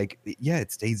it's like, yeah,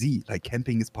 it's DayZ. Like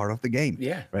camping is part of the game,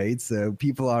 Yeah. right? So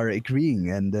people are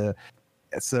agreeing, and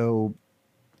so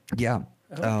yeah.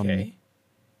 Um, Okay.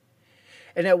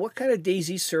 And now, what kind of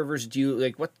DayZ servers do you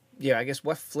like? What, yeah, I guess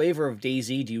what flavor of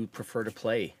DayZ do you prefer to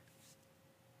play?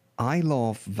 I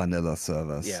love vanilla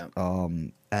servers. Yeah.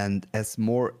 And as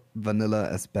more vanilla,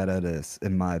 as better it is,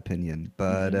 in my opinion.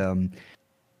 But Mm-hmm.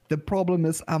 the problem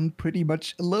is I'm pretty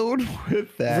much alone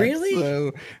with that. Really?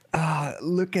 So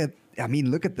look at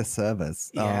the servers.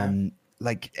 Yeah.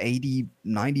 Like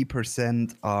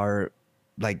 80-90% are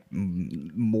like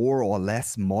more or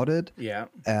less modded. Yeah.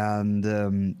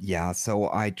 And yeah,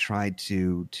 so I try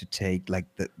to take like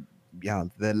the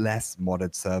less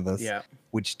modded servers. Yeah.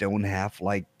 which don't have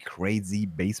like crazy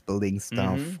base building Mm-hmm.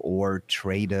 stuff or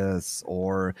traders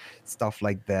or stuff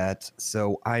like that.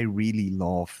 So I really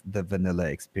love the vanilla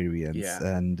experience. Yeah.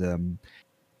 And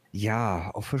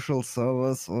yeah, official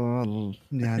servers are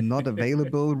yeah, not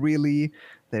available really.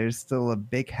 There's still a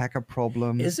big hacker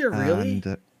problem. Is there really?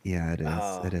 And yeah, it is.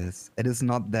 Oh, It is. It is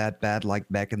not that bad like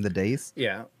back in the days,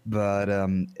 yeah. but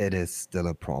it is still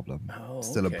a problem. Oh,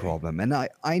 Still a okay. problem. And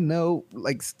I know,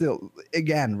 like, still,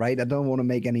 again, right? I don't want to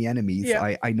make any enemies.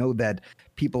 Yeah. I know that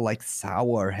people like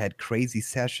Sour had crazy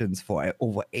sessions for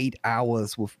over 8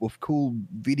 hours with cool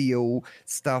video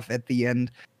stuff at the end.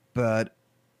 But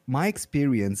my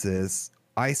experience is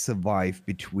I survive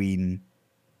between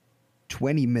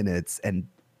 20 minutes and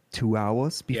 2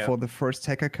 hours Yeah. before the first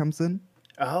hacker comes in.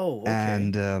 Oh, okay.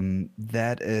 And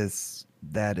that is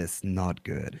not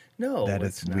good. No, That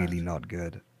is it's really not. not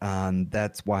good. And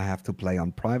that's why I have to play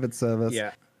on private servers.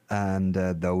 Yeah. And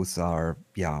those are,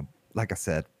 yeah, like I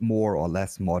said, more or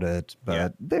less modded, Yeah.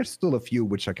 but there's still a few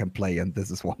which I can play, and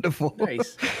this is wonderful.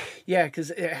 Nice. Yeah,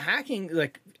 because hacking,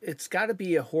 like, it's got to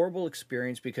be a horrible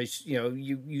experience because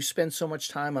you spend so much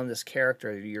time on this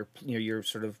character. You're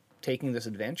sort of taking this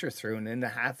adventure through, and then to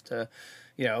have to,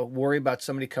 worry about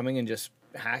somebody coming and just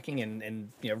hacking and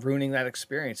ruining that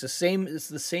experience. The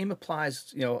same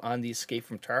applies on the Escape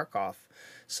from Tarkov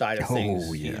side of Oh,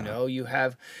 things. yeah. You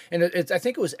have, and it's I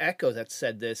think it was Echo that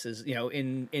said this is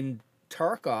in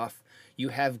Tarkov you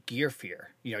have gear fear.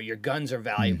 Your guns are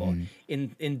valuable. Hmm.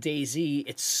 In DayZ,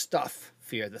 it's stuff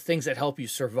fear, the things that help you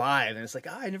survive. And it's like,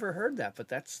 I never heard that, but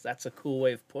that's a cool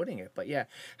way of putting it. But yeah,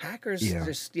 hackers Yeah.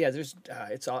 just there's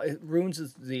it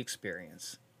ruins the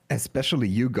experience. Especially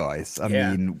you guys. I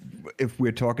Yeah. mean, if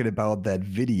we're talking about that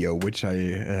video, which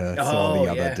I saw Oh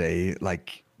the other yeah. day,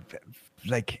 like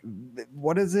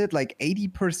what is it? Like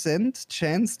 80%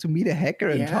 chance to meet a hacker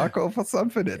in Yeah. Tarkov or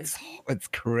something? It's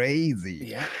crazy.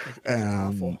 Yeah, it is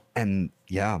awful. And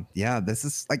yeah, this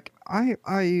is like I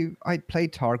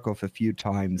played Tarkov a few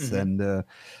times, Hmm. and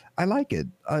I like it.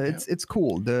 Yeah. It's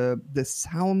cool. The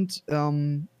sound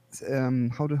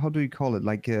how do you call it?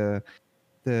 Like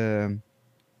the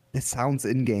sounds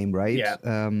in game, right? Yeah.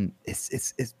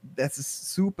 It's that's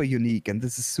super unique, and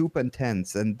this is super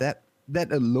intense, and that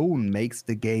alone makes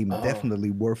the game Oh,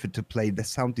 definitely worth it to play. The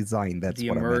sound design, that's the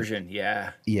what I meant. immersion.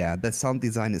 Yeah. Yeah, the sound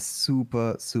design is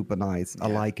super nice. I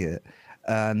Yeah. like it.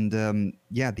 And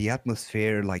yeah, the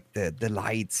atmosphere, like the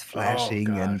lights Oh flashing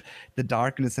God. and the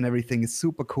darkness and everything is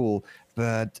super cool.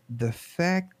 But the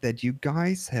fact that you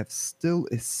guys have still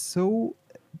is so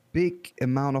big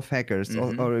amount of hackers,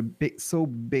 Hmm. or a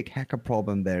big hacker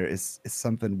problem there is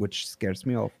something which scares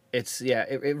me off.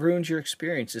 It ruins your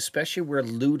experience, especially where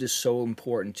loot is so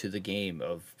important to the game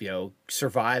of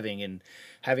surviving, and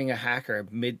having a hacker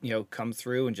come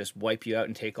through and just wipe you out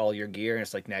and take all your gear, and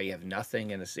it's like now you have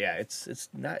nothing, and it's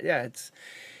not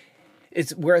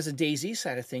it's whereas the DayZ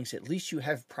side of things, at least you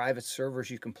have private servers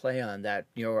you can play on that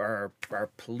are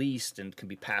policed and can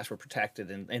be password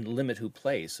protected and limit who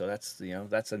plays. So that's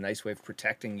a nice way of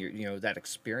protecting your that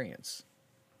experience.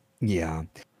 Yeah.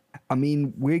 I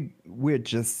mean, we're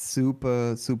just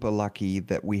super lucky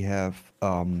that we have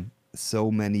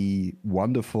so many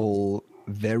wonderful,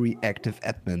 very active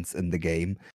admins in the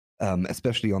game,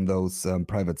 especially on those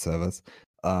private servers.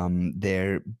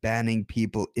 They're banning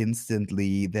people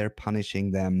instantly. They're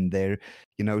punishing them. They're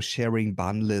sharing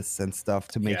ban lists and stuff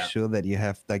to make Yeah. sure that you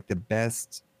have like the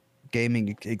best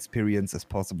gaming experience as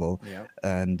possible. Yeah.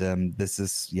 And this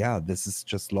is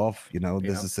just love. This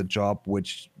Yeah. is a job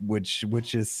which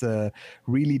is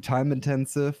really time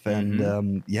intensive, and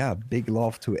Hmm. yeah, big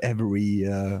love to every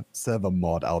server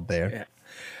mod out there. Yeah.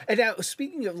 And now,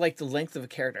 speaking of like the length of a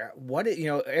character,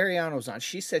 Ariana was on.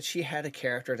 She said she had a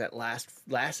character that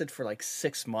lasted for like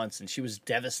 6 months, and she was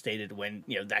devastated when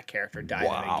that character died in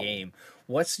a Wow. game.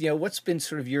 What's been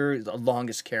sort of the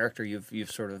longest character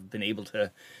you've sort of been able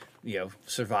to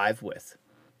survive with?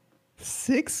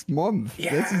 6 months.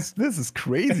 Yeah. This is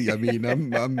crazy. I mean,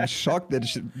 I'm shocked that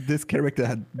this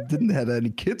character didn't have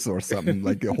any kids or something,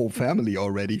 like a whole family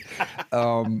already.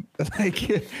 Um,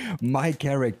 like my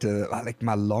character, like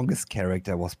my longest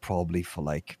character was probably for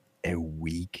like a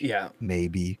week, Yeah.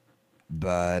 maybe.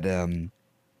 But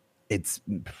it's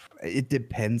it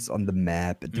depends on the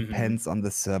map. It Hmm. depends on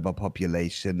the server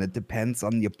population. It depends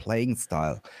on your playing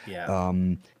style. Yeah.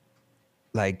 Um,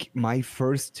 like my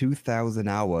first 2,000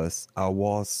 hours, I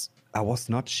was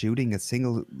not shooting a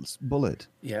single bullet.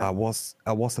 Yeah. I was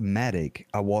a medic.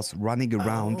 I was running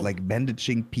around Oh. like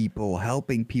bandaging people,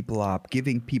 helping people up,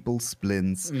 giving people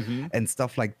splints Mm-hmm. and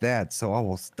stuff like that. So I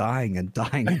was dying and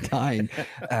dying and dying.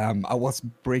 I was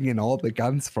bringing all the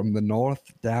guns from the north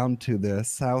down to the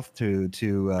south to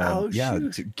Oh yeah,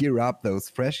 shoot. to gear up those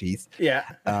freshies. Yeah.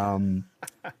 Um,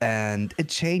 and it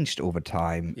changed over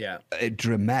time Yeah.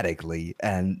 dramatically.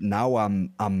 And now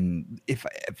if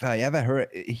I ever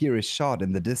hear a shot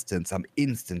in the distance, I'm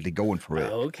instantly going for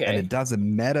it. And it Okay. doesn't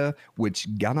matter which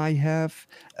gun I have,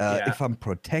 Yeah. if I'm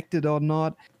protected or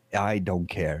not. I don't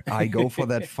care. I go for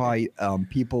that fight.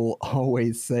 People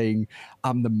always saying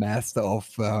I'm the master of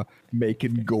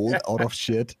making gold out of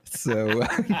shit. So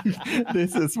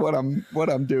this is what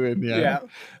I'm doing. Yeah. Yeah. Oh.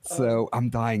 So I'm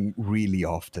dying really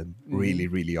often,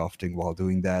 Mm-hmm. really often while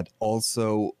doing that.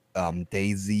 Also,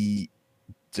 DayZ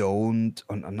don't,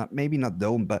 or not maybe not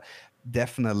don't, but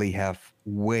definitely have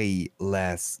way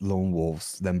less lone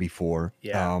wolves than before.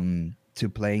 Yeah. To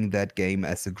playing that game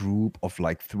as a group of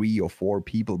like 3 or 4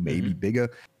 people, maybe Mm-hmm. bigger,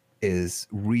 is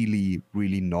really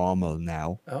normal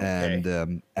now. And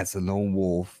Okay. as a lone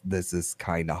wolf, this is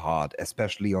kind of hard,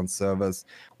 especially on servers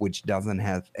which doesn't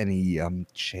have any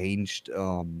changed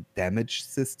damage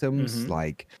systems Mm-hmm.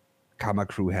 like Karma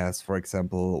Crew has, for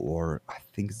example, or I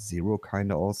think Zero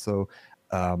kind of also.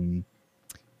 Um,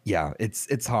 yeah,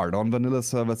 it's hard on vanilla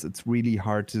servers. It's really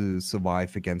hard to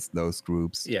survive against those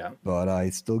groups, Yeah. but I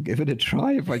still give it a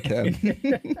try if I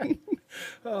can.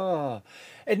 Oh,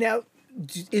 and now,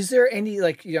 is there any,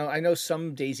 like, I know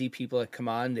some Daisy people that come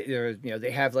on, they're,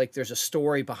 they have like, there's a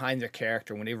story behind their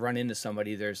character. When they run into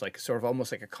somebody, there's like sort of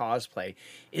almost like a cosplay.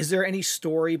 Is there any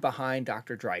story behind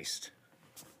Dr. Dreist?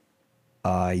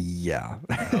 Yeah.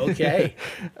 Okay.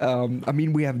 I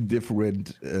mean, we have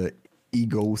different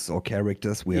egos or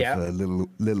characters. We have Yeah.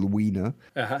 little Wiener,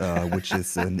 Uh-huh. which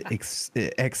is an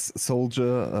ex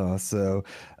soldier.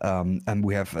 And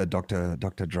we have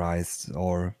Dr. Dreist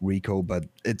or Rico, but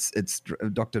it's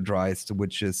Dr. Dreist,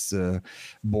 which is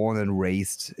born and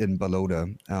raised in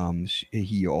Balota.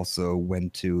 He also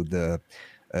went to the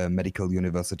Medical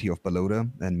University of Balota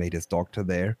and made his doctor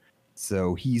there.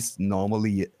 So he's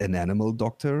normally an animal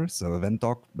doctor, so a vet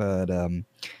doc, but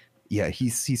yeah,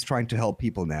 he's trying to help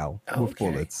people now with Okay.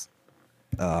 bullets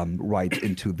right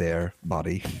into their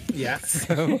body. Yeah.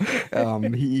 So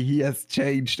he has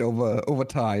changed over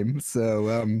time.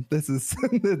 So this is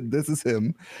this is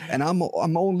him, and I'm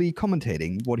only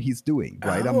commentating what he's doing.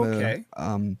 Right, Oh, okay.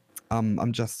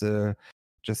 I'm just a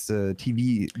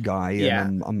TV guy,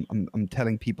 and Yeah. I'm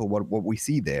telling people what we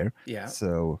see there. Yeah.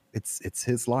 So it's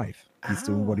his life. He's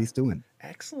doing what Oh, he's doing.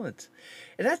 excellent.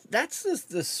 And that's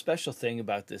the special thing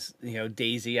about this,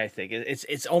 Daisy, I think.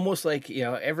 It's almost like,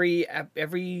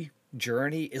 every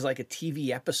journey is like a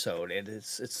TV episode, and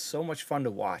it's so much fun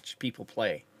to watch people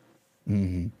play.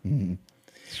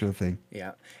 Sure thing.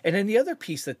 Yeah. And then the other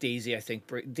piece that Daisy, I think,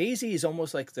 Daisy is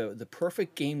almost like the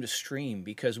perfect game to stream,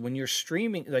 because when you're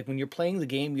streaming, like when you're playing the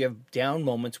game, you have down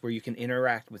moments where you can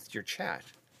interact with your chat.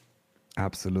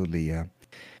 Absolutely, yeah.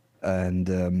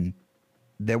 And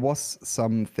there was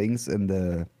some things in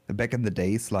the back in the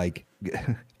days, like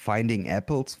finding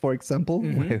apples, for example,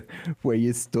 Mm-hmm. where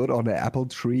you stood on an apple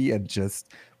tree and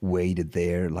just waited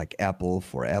there, like apple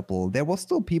for apple. There was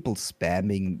still people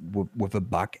spamming with a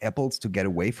buck apples to get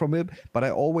away from it, but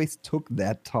I always took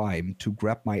that time to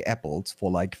grab my apples for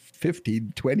like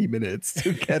 15, 20 minutes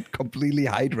to get completely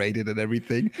hydrated and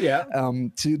everything, Yeah.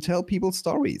 to tell people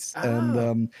stories and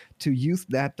Ah. to use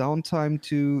that downtime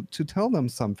to tell them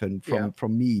something Yeah.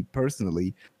 from me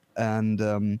personally. And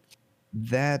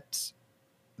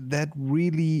that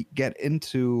really get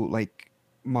into like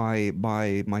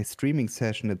my streaming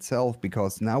session itself,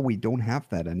 because now we don't have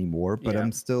that anymore, but Yeah.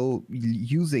 I'm still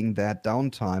using that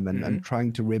downtime Mm-hmm. and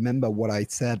trying to remember what I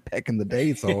said back in the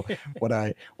day, so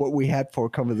what we had for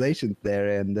conversations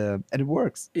there, and it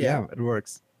works. Yeah. Yeah, it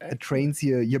works. It Excellent. trains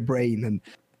your brain. And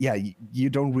yeah,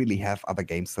 you don't really have other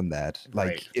games than that. Right.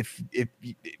 Like if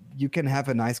you can have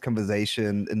a nice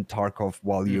conversation in Tarkov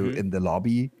while you're Mm-hmm. in the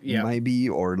lobby, Yeah. maybe,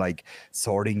 or like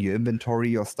sorting your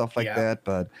inventory or stuff like Yeah. that.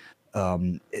 But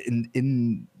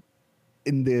in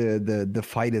the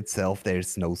fight itself,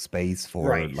 there's no space for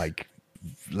Right.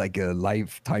 like a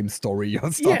lifetime story or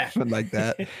Yeah. stuff like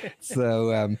that.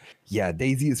 So yeah,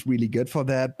 DayZ is really good for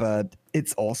that, but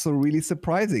it's also really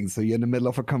surprising. So you're in the middle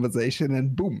of a conversation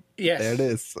and boom, there it Yes.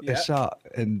 is, a Yeah. shot,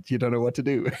 and you don't know what to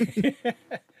do.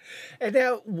 And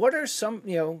now, what are some,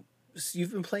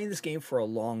 you've been playing this game for a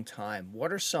long time.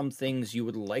 What are some things you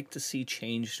would like to see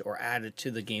changed or added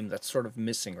to the game that's sort of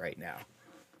missing right now?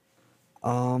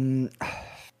 um,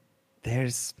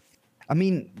 there's, I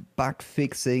mean, bug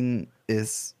fixing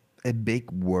is a big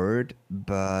word,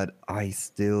 but I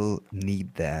still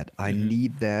need that. I Hmm.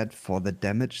 need that for the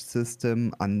damage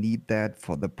system. I need that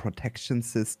for the protection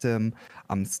system.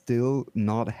 I'm still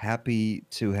not happy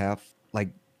to have like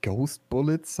ghost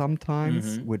bullets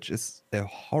sometimes, Hmm. which is a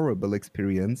horrible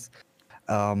experience.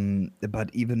 But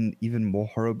even more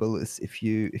horrible is if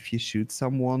you shoot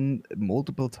someone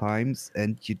multiple times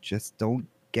and you just don't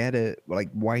get it, like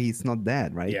why he's not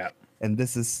dead, right? Yeah. And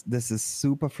this is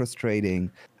super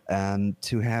frustrating. And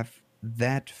to have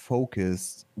that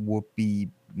focus would be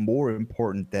more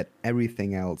important than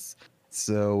everything else.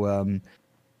 So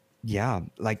yeah,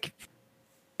 like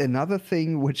another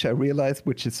thing which I realized,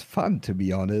 which is fun to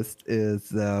be honest,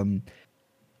 is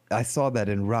I saw that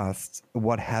in Rust.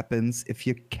 What happens if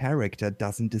your character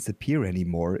doesn't disappear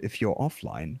anymore if you're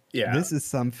offline? Yeah. This is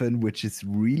something which is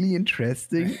really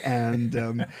interesting, and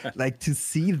like to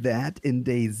see that in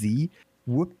DayZ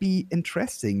would be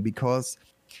interesting because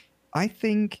I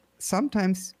think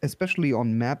sometimes, especially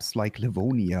on maps like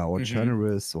Livonia or Hmm.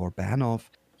 Generous or Banov,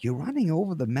 you're running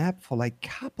over the map for like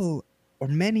couple or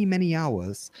many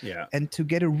hours, Yeah. and to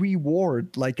get a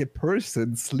reward like a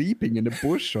person sleeping in a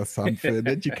bush or something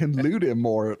that you can loot him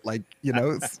or like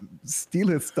steal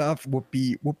his stuff would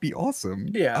be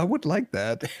awesome. I Yeah. would like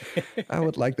that. I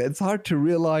would like that. It's hard to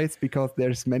realize because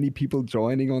there's many people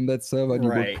joining on that server, and you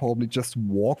would Right. probably just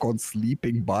walk on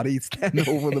sleeping bodies then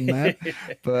over the map.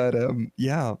 But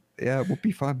yeah, it would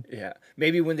be fun. Yeah.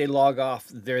 Maybe when they log off,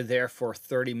 they're there for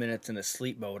 30 minutes in a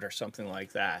sleep mode or something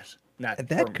like that. Not And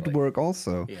that could permanently. work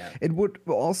also. Yeah. It would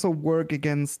also work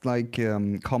against like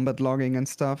combat logging and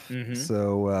stuff. Hmm. So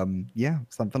yeah,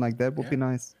 something like that would Yeah. be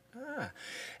nice. Ah.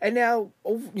 And now,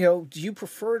 do you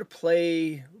prefer to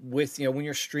play with, when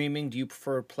you're streaming, do you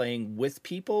prefer playing with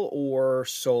people or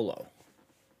solo?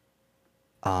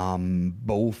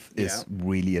 Both Yeah. is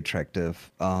really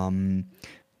attractive.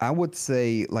 I would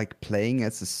say like playing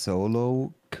as a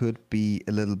solo could be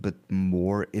a little bit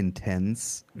more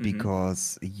intense Hmm.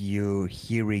 because you're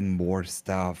hearing more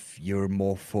stuff, you're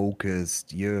more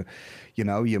focused, you're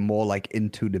more like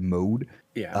into the mode.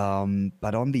 Yeah.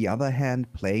 But on the other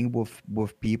hand, playing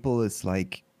with people is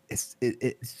like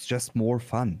it's just more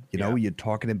fun. Yeah. You're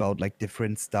talking about like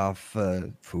different stuff,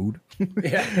 food.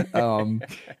 Yeah. um,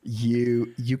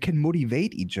 you can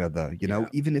motivate each other. Yeah.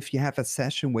 Even if you have a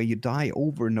session where you die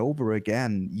over and over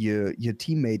again, your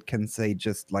teammate can say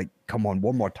just like, "Come on,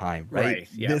 one more time, right? Right.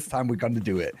 Yeah. This time we're gonna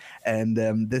do it." And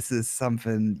this is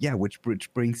something, yeah, which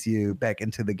brings you back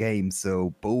into the game.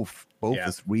 So both Yeah.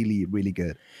 is really really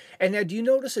good. And now, do you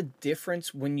notice a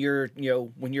difference when you're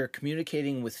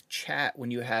communicating with chat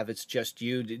when you have it's just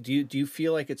you? Do you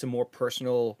feel like it's a more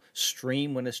personal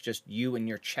stream when it's just you and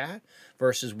your chat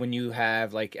versus when you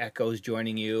have like echoes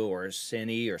joining you or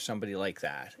Cine or somebody like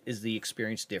that? Is the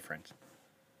experience different?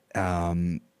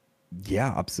 Um,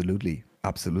 yeah, absolutely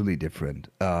different.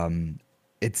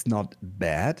 It's not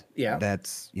bad. Yeah.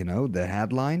 That's the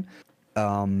headline.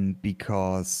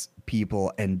 Because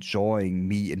people enjoying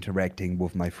me interacting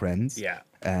with my friends, Yeah.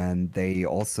 and they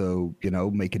also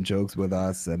making jokes with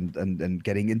us and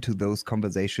getting into those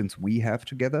conversations we have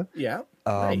together. Yeah.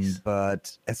 Nice.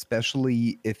 But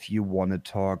especially if you want to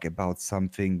talk about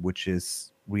something which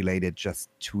is related just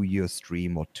to your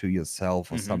stream or to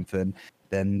yourself or Hmm. something,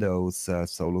 then those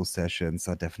solo sessions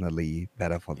are definitely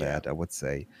better for Yeah. that, I would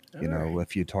say. All right.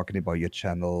 If you're talking about your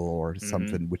channel or Hmm.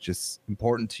 something which is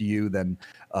important to you, then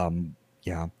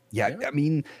yeah. Yeah. I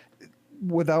mean,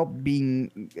 without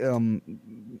being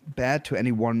bad to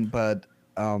anyone, but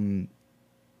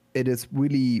it is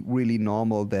really, really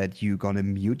normal that you're gonna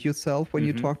mute yourself when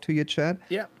you Hmm. talk to your chat,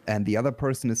 Yeah. and the other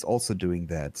person is also doing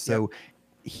that. Yep. So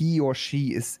he or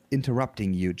she is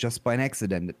interrupting you just by an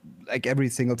accident, like every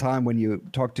single time when you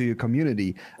talk to your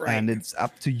community. Right. And it's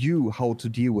up to you how to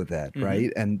deal with that, Hmm.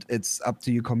 right? And it's up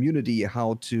to your community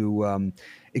how to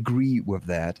agree with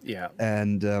that. Yeah.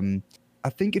 And I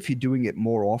think if you're doing it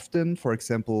more often, for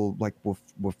example, like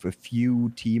with a few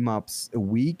team ups a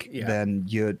week, Yeah. then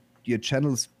your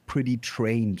channel's pretty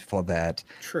trained for that.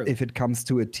 True. If it comes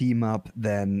to a team up,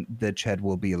 then the chat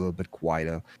will be a little bit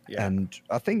quieter. Yeah. And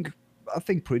I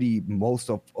think pretty most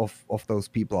of those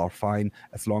people are fine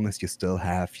as long as you still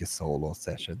have your solo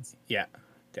sessions. Yeah.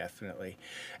 Definitely.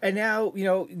 And now,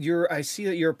 I see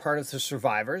that you're a part of the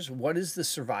Survivors. What is the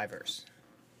Survivors?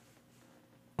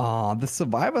 The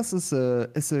Survivors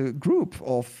is a group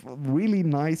of really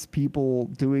nice people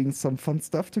doing some fun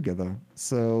stuff together.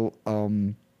 So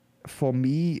for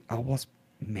me, I was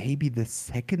maybe the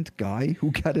second guy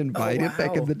who got Oh, invited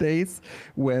back in wow. the days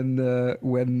when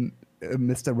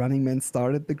Mr. Running Man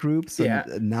started the groups, and Yeah.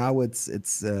 now it's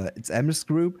Emma's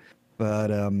group.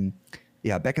 But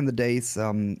yeah, back in the days,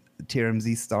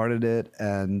 TRMZ started it,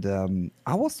 and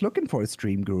I was looking for a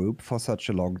stream group for such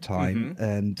a long time. Mm-hmm.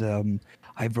 And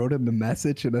I wrote him a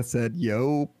message and I said,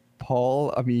 "Yo,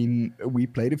 Paul, I mean, we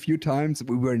played a few times.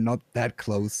 We were not that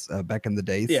close back in the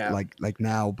days, Yeah. like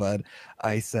now. But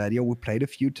I said, we played a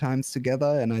few times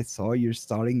together, and I saw you're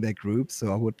starting that group,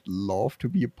 so I would love to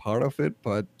be a part of it.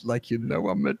 But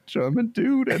I'm a German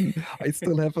dude, and I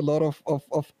still have a lot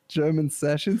of German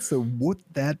sessions. So would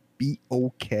that be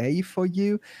okay for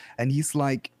you?" And he's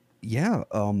like, "Yeah,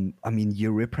 I mean,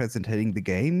 you're representing the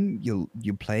game,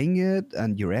 you're playing it,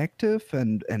 and you're active,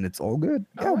 and it's all good.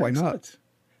 Yeah, Oh, why not?" excellent.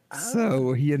 Ah,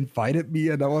 So he invited me,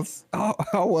 and I was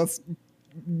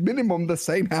minimum the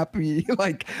same happy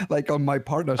like on my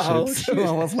partnership. oh So shoot.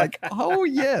 I was like, "Oh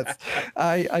yes,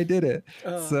 I did it."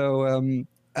 Uh, So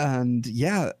and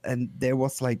yeah, and there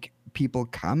was like people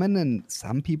coming and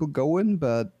some people going,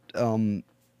 but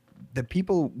the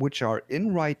people which are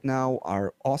in right now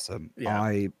are awesome.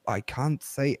 yeah. I can't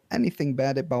say anything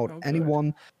bad about Oh, good.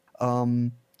 anyone.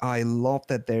 Um, I love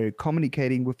that they're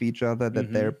communicating with each other, that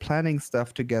Mm-hmm. they're planning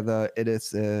stuff together. It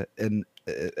is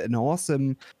an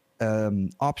awesome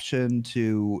option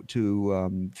to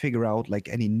figure out like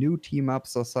any new team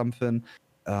ups or something.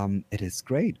 It is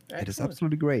great. It is Excellent.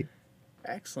 absolutely great.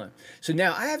 Excellent. So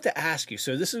now I have to ask you.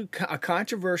 So this is a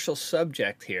controversial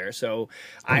subject here. So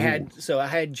Oh, I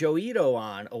had Joito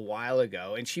on a while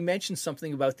ago, and she mentioned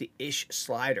something about the ish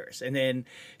sliders, and then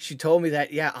she told me that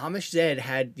Amish Zed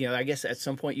had I guess at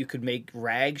some point you could make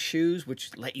rag shoes,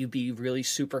 which let you be really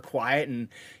super quiet, and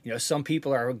some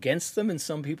people are against them and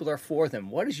some people are for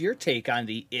them. What is your take on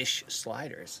the ish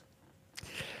sliders?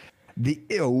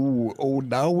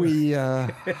 Now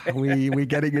we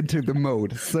getting into the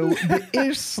mode. So the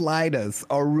ish sliders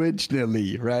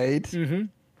originally, right?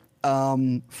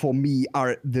 Mm-hmm. For me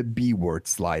are the B word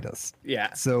sliders.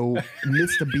 Yeah. So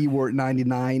Mr. B word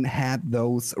 99 had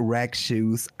those rack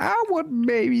shoes. I would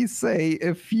maybe say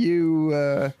a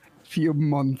few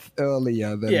months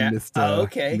earlier than Yeah. Oh,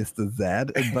 okay. Mr.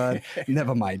 Z, but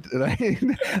never mind. Right?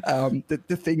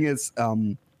 The thing is,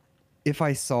 if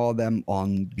I saw them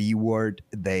on B Word,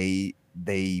 they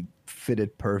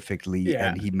fitted perfectly, Yeah.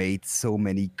 and he made so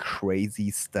many crazy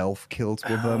stealth kills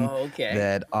with them Oh, okay.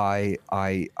 that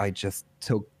I just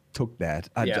took that.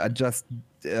 Yeah. I just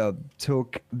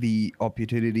took the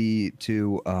opportunity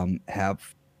to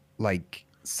have like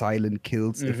silent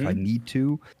kills if I Mm-hmm. need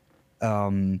to.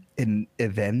 In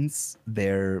events,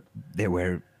 they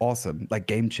were awesome, like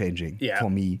game changing Yeah.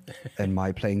 for me and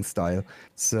my playing style.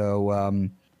 So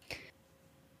um,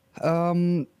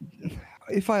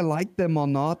 if I like them or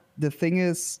not, the thing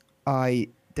is, I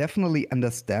definitely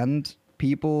understand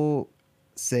people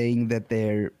saying that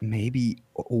they're maybe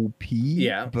OP,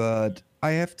 Yeah. but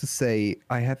I have to say,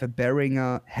 I have a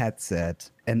Behringer headset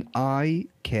and I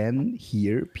can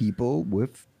hear people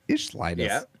with ish Yeah.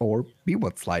 sliders or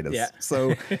B-word Yeah. sliders.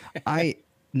 So I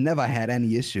never had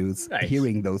any issues Nice.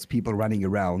 hearing those people running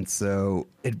around. So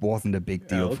it wasn't a big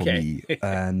deal Oh, for okay. me.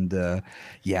 And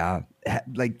yeah,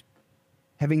 like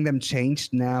having them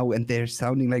changed now and they're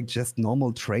sounding like just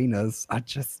normal trainers are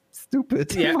just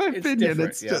stupid in Yeah, my it's opinion. different.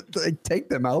 It's Yeah. just like take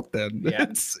them out then. Yeah.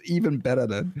 It's even better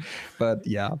then. But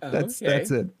yeah, Okay. that's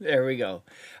it. There we go.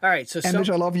 All right. So Amish,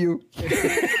 I love you.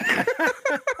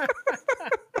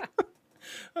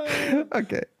 Uh,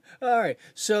 Okay. all right.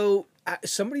 So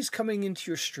somebody's coming into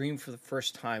your stream for the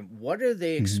first time. What are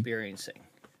they Mhm. experiencing?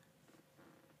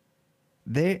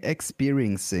 They're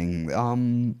experiencing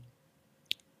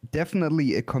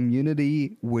definitely a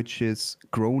community which is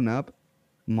grown up.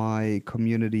 My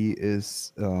community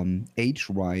is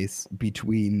age-wise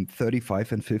between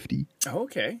 35 and 50, Oh,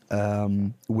 okay.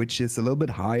 which is a little bit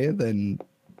higher than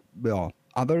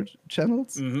other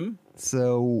channels. Mm-hmm.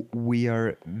 So we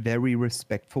are very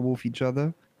respectful of each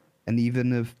other. And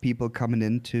even if people coming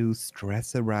in to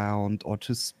stress around or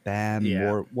to spam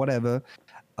Yeah. or whatever,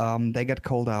 they get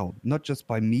called out. Not just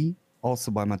by me,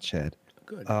 also by my chat.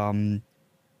 Good.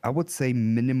 I would say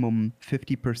minimum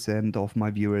 50% of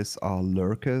my viewers are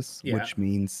lurkers, Yeah. which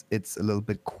means it's a little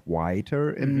bit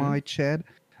quieter in Mm-hmm. my chat,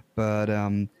 but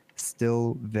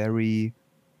still very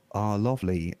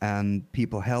lovely. And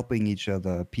people helping each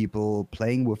other, people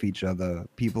playing with each other,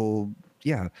 people,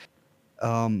 yeah,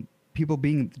 people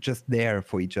being just there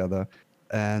for each other.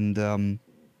 And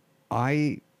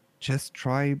I just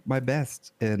try my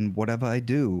best in whatever I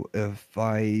do. If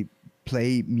I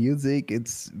play music,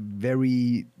 it's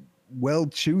very well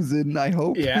chosen, I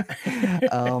hope. Yeah.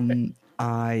 um,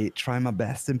 I try my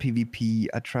best in PvP.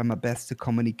 I try my best to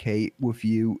communicate with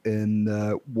you in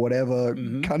whatever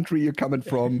Mm-hmm. country you're coming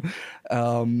from.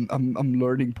 I'm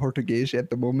learning Portuguese at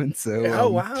the moment, so Oh,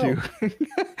 wow.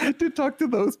 to talk to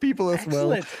those people as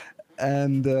well. Excellent.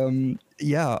 And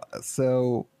yeah,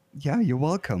 so yeah, you're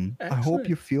welcome. I hope Excellent.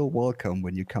 you feel welcome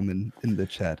when you come in the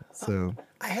chat. So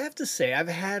I have to say, I've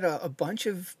had a bunch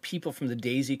of people from the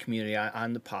DayZ community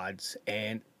on the pods,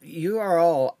 and you are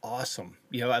all awesome.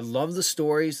 You know, I love the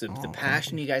stories, the oh, thank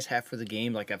passion you. you guys have for the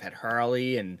game. Like I've had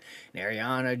Harley and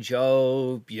Ariana,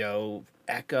 Joe,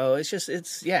 Echo. It's just,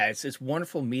 it's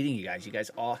wonderful meeting you guys. You guys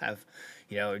all have,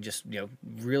 just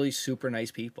really super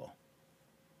nice people.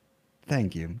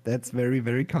 Thank you. That's very,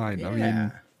 very kind. I mean, Yeah.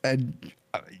 and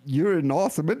you're an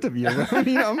awesome interviewer. I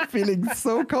mean, I'm feeling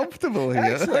so comfortable here.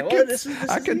 Excellent. Well, this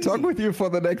I is can talk easy. with you for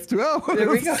the next 2 There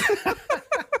we hours. go.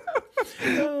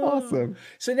 Oh. Awesome.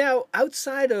 So now,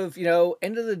 outside of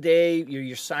end of the day,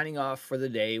 you're signing off for the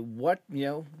day. What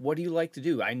what do you like to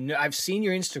do? I know I've seen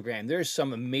your Instagram. There's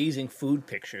some amazing food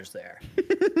pictures there.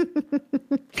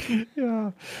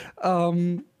 Yeah.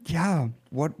 Yeah.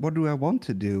 What do I want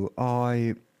to do?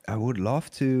 I would love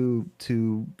to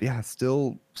yeah,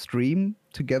 still stream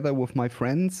together with my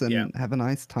friends Yeah. and have a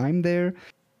nice time there.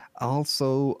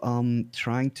 Also,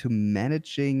 trying to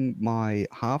managing my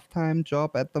half-time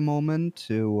job at the moment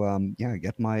to yeah,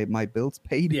 get my bills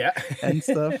paid Yeah. and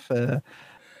stuff.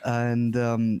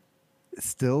 And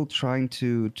still trying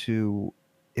to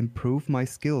improve my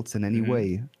skills in any Hmm.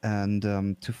 way and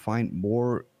to find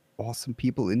more awesome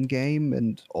people in game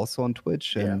and also on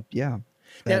Twitch. Yeah. And yeah,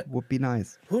 Now, that would be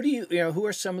nice. who do who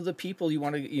are some of the people you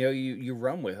want to you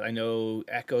run with? I know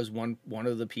Echo's one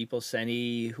of the people.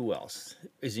 Seni, who else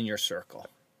is in your circle?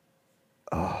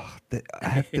 Oh, I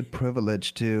have the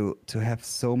privilege to have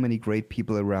so many great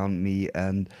people around me,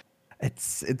 and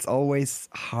it's always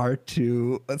hard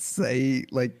to say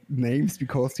like names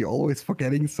because you're always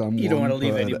forgetting You don't want someone. to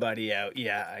leave But anybody out.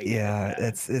 Yeah, I get yeah,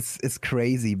 that. it's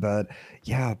crazy. But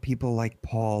yeah, people like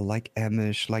Paul, like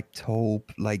Amish, like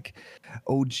Taupe, like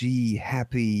OG,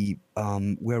 Happy.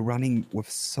 We're running with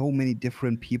so many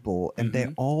different people, and they're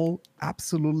Hmm. all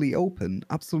absolutely open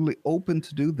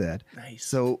to do that. Nice.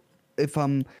 So if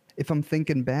I'm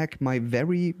thinking back, my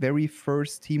very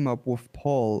first team up with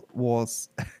Paul was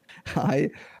I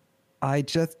I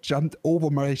just jumped over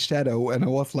my shadow and I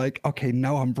was like, okay,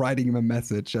 now I'm writing him a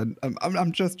message and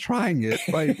I'm just trying it.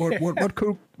 Right?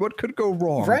 What could go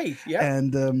wrong? Right. Yep.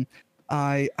 And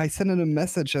I sent him a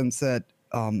message and said,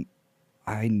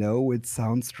 I know it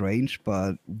sounds strange,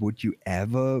 but would you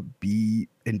ever be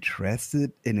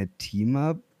interested in a team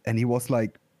up? And he was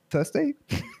like, Thursday?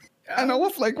 And I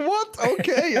was like, what?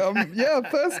 Okay, yeah,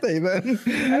 Thursday then.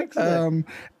 Excellent.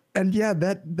 And yeah,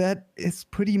 that is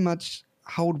pretty much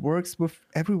how it works with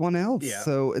everyone else. Yeah.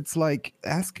 So it's like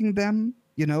asking them,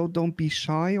 don't be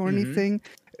shy or Mhm. anything,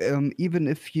 even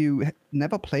if you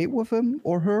never played with him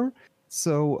or her.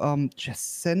 So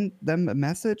just send them a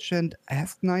message and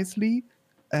ask nicely,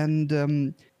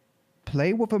 and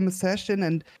play with them a session,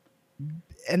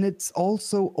 and it's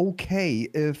also okay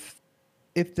if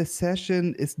the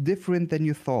session is different than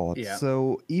you thought. Yeah.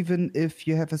 So even if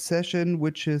you have a session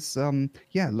which is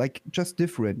yeah, like just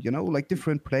different, like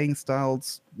different playing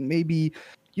styles, maybe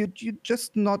you're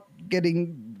just not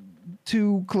getting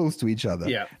too close to each other.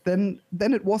 Yeah. Then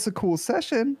it was a cool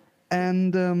session,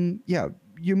 and yeah,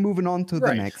 you're moving on to the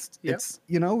Right. next. Yep. It's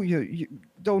you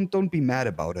don't be mad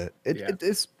about it. Yeah.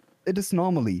 It is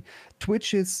normally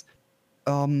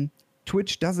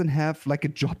Twitch doesn't have like a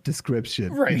job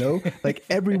description, Right. Like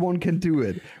everyone can do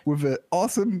it with an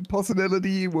awesome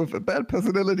personality, with a bad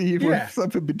personality, Yeah. with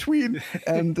something between,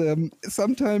 and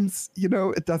sometimes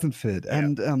it doesn't fit, Yeah.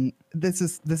 and this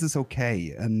is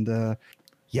okay, and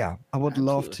yeah, I would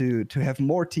love to have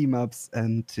more team ups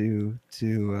and to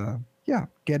yeah,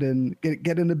 get in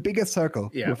a bigger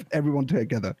circle Yeah. with everyone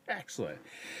together. Excellent.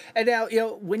 And now,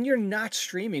 when you're not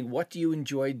streaming, what do you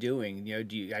enjoy doing?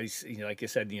 Do you guys, like I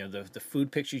said, the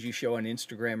food pictures you show on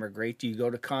Instagram are great. Do you go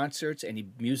to concerts? Any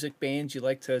music bands you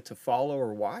like to follow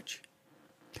or watch?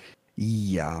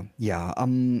 Yeah.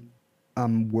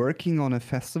 I'm working on a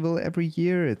festival every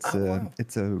year. It's Oh, a wow.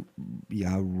 it's a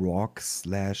yeah, rock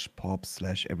slash pop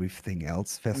slash everything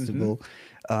else Mm-hmm. festival.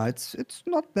 It's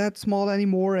not that small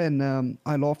anymore, and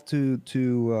I love to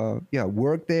yeah,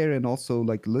 work there and also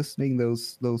like listening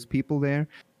those people there.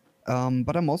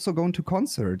 But I'm also going to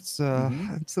concerts.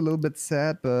 Mm-hmm. It's a little bit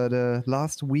sad, but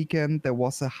last weekend there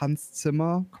was a Hans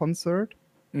Zimmer concert.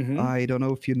 Mm-hmm. I don't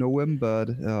know if you know him, but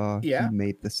he Yeah.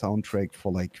 made the soundtrack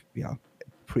for like, yeah,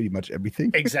 pretty much everything.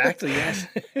 Exactly. Yes.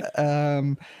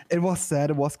 It was sad,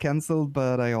 it was canceled,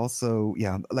 but I also,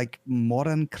 yeah, like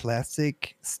modern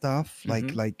classic stuff, Hmm.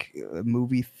 like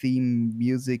movie theme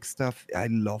music stuff. I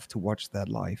love to watch that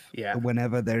live. Yeah.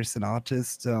 Whenever there's an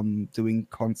artist doing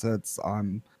concerts,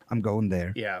 I'm going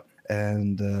there. Yeah.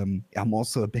 And I'm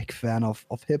also a big fan of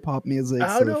hip hop music.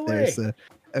 Oh, So if no there's way.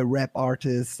 a rap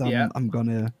artist, Yeah. I'm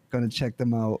gonna check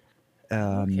them out.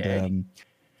 And Okay.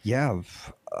 yeah,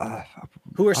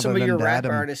 Who are some other of than your that,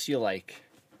 rap artists you like?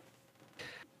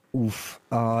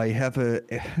 I have a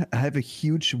I have a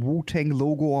huge Wu-Tang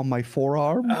logo on my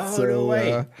forearm, Oh, no so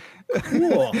way.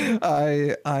 Cool.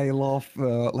 I love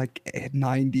like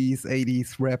 90s,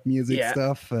 80s rap music Yeah.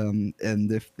 stuff. And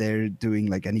if they're doing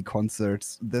like any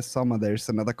concerts this summer, there's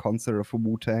another concert of a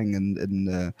Wu-Tang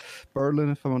in Berlin,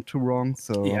 if I'm not too wrong.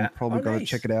 So I'm Yeah. Oh, probably gonna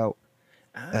check nice. it out.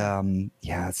 Ah.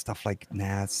 Yeah, stuff like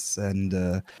Nas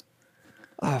and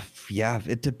yeah,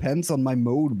 it depends on my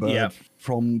mood, Yeah.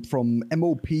 but from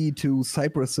MOP to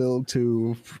Cypress Hill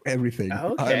to everything, I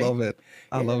Okay. love it.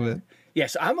 I love Yeah. it.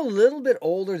 Yes, I'm a little bit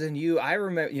older than you. I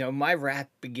remember, my rap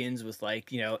begins with like,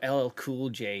 LL Cool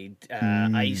J,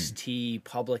 Mm, Ice-T,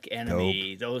 Public dope.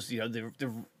 Enemy, those, the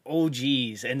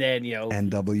OGs, and then,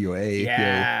 NWA, yo,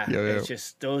 yeah, yo, it's yo.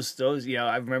 just those,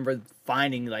 I remember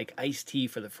finding like Ice-T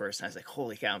for the first time. I was like,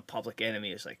 holy cow, and Public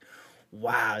Enemy is like,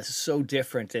 wow, this is so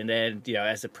different. And then,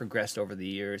 as it progressed over the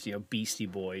years, Beastie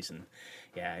Boys, and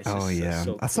yeah, it's Oh just yeah,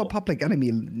 so I saw cool. Public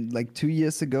Enemy like 2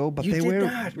 years ago, but You they did were,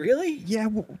 not, really? yeah,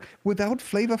 without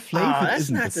Flavor Flav, Oh, it that's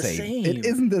isn't the not the same. It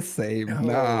same. isn't the same. Nah,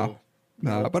 No.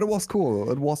 nah. Nope. But it was cool.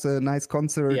 It was a nice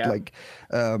concert, Yeah. like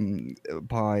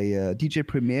by DJ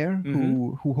Premier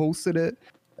Mm-hmm. who hosted it,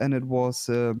 and it was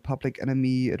Public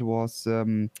Enemy. It was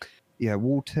yeah,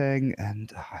 Wu-Tang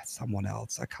and someone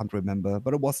else. I can't remember,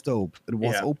 but it was dope. It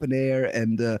was Yeah. open air,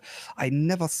 and I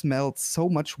never smelled so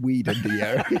much weed in the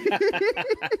air.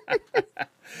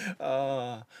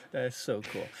 Oh, that's so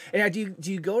cool. And now,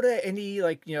 do you go to any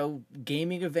like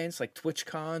gaming events like Twitch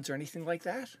cons or anything like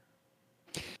that?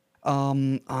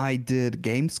 I did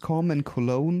Gamescom in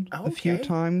Cologne Oh, a few okay.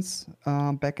 times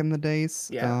back in the days.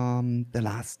 Yeah. The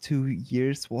last 2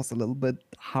 years was a little bit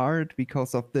hard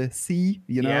because of the sea,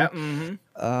 you Yeah. know.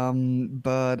 Mm-hmm.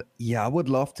 But yeah, I would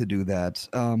love to do that.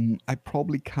 I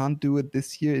probably can't do it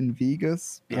this year in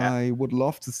Vegas. Yeah. I would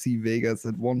love to see Vegas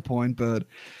at one point, but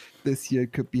this year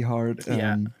could be hard.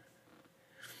 Yeah. Uh,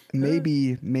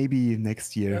 Maybe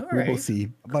next year all we will right. see.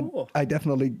 But Cool. I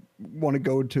definitely want to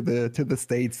go to the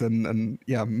States and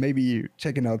yeah, maybe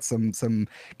checking out some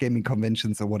gaming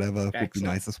conventions or whatever would be Excellent.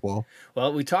 nice as well.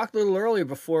 Well, we talked a little earlier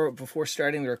before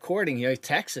starting the recording.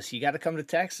 Texas. You got to come to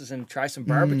Texas and try some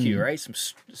barbecue, Mm, right? Some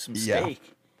yeah, steak.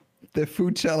 the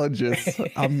food challenges.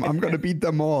 I'm gonna beat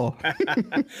them all.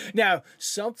 Now,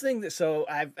 something that so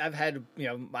I've had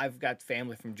I've got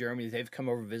family from Germany. They've come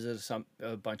over visit us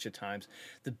a bunch of times.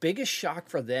 The biggest shock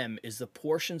for them is the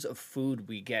portions of food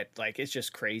we get. Like it's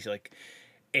just crazy. Like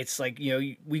it's like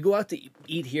we go out to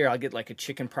eat here. I'll get like a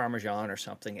chicken parmesan or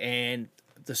something, and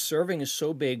the serving is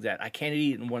so big that I can't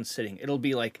eat it in one sitting. It'll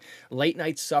be like late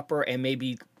night supper and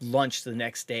maybe lunch the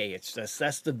next day. It's just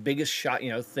that's the biggest shot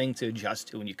thing to adjust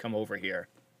to when you come over here.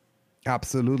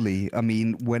 Absolutely. I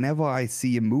mean, whenever I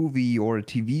see a movie or a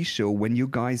TV show, when you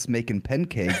guys making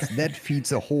pancakes, that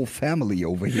feeds a whole family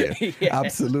over here. Yeah.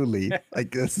 Absolutely. Like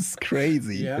this is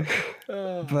crazy. Yeah.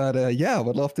 Oh. But yeah, I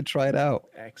would love to try it out.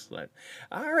 Excellent.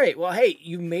 All right. Well, hey,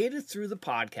 you made it through the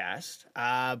podcast.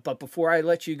 But before I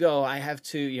let you go, I have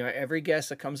to, every guest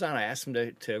that comes on, I ask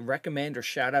them to recommend or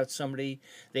shout out somebody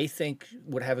they think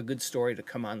would have a good story to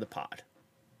come on the pod.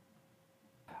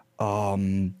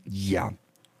 Yeah.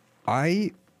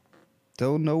 I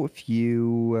don't know if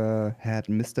you had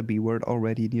Mr. B Word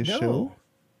already in your show. No.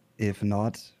 If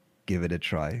not, give it a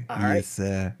try. All He right. is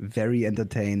very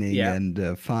entertaining Yeah.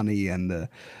 and funny, and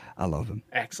I love him.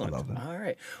 I Excellent. love him. All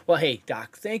right. Well, hey,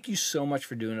 Doc, thank you so much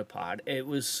for doing a pod. It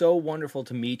was so wonderful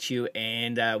to meet you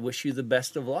and wish you the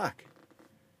best of luck.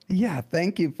 Yeah,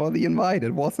 thank you for the invite.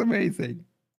 It was amazing.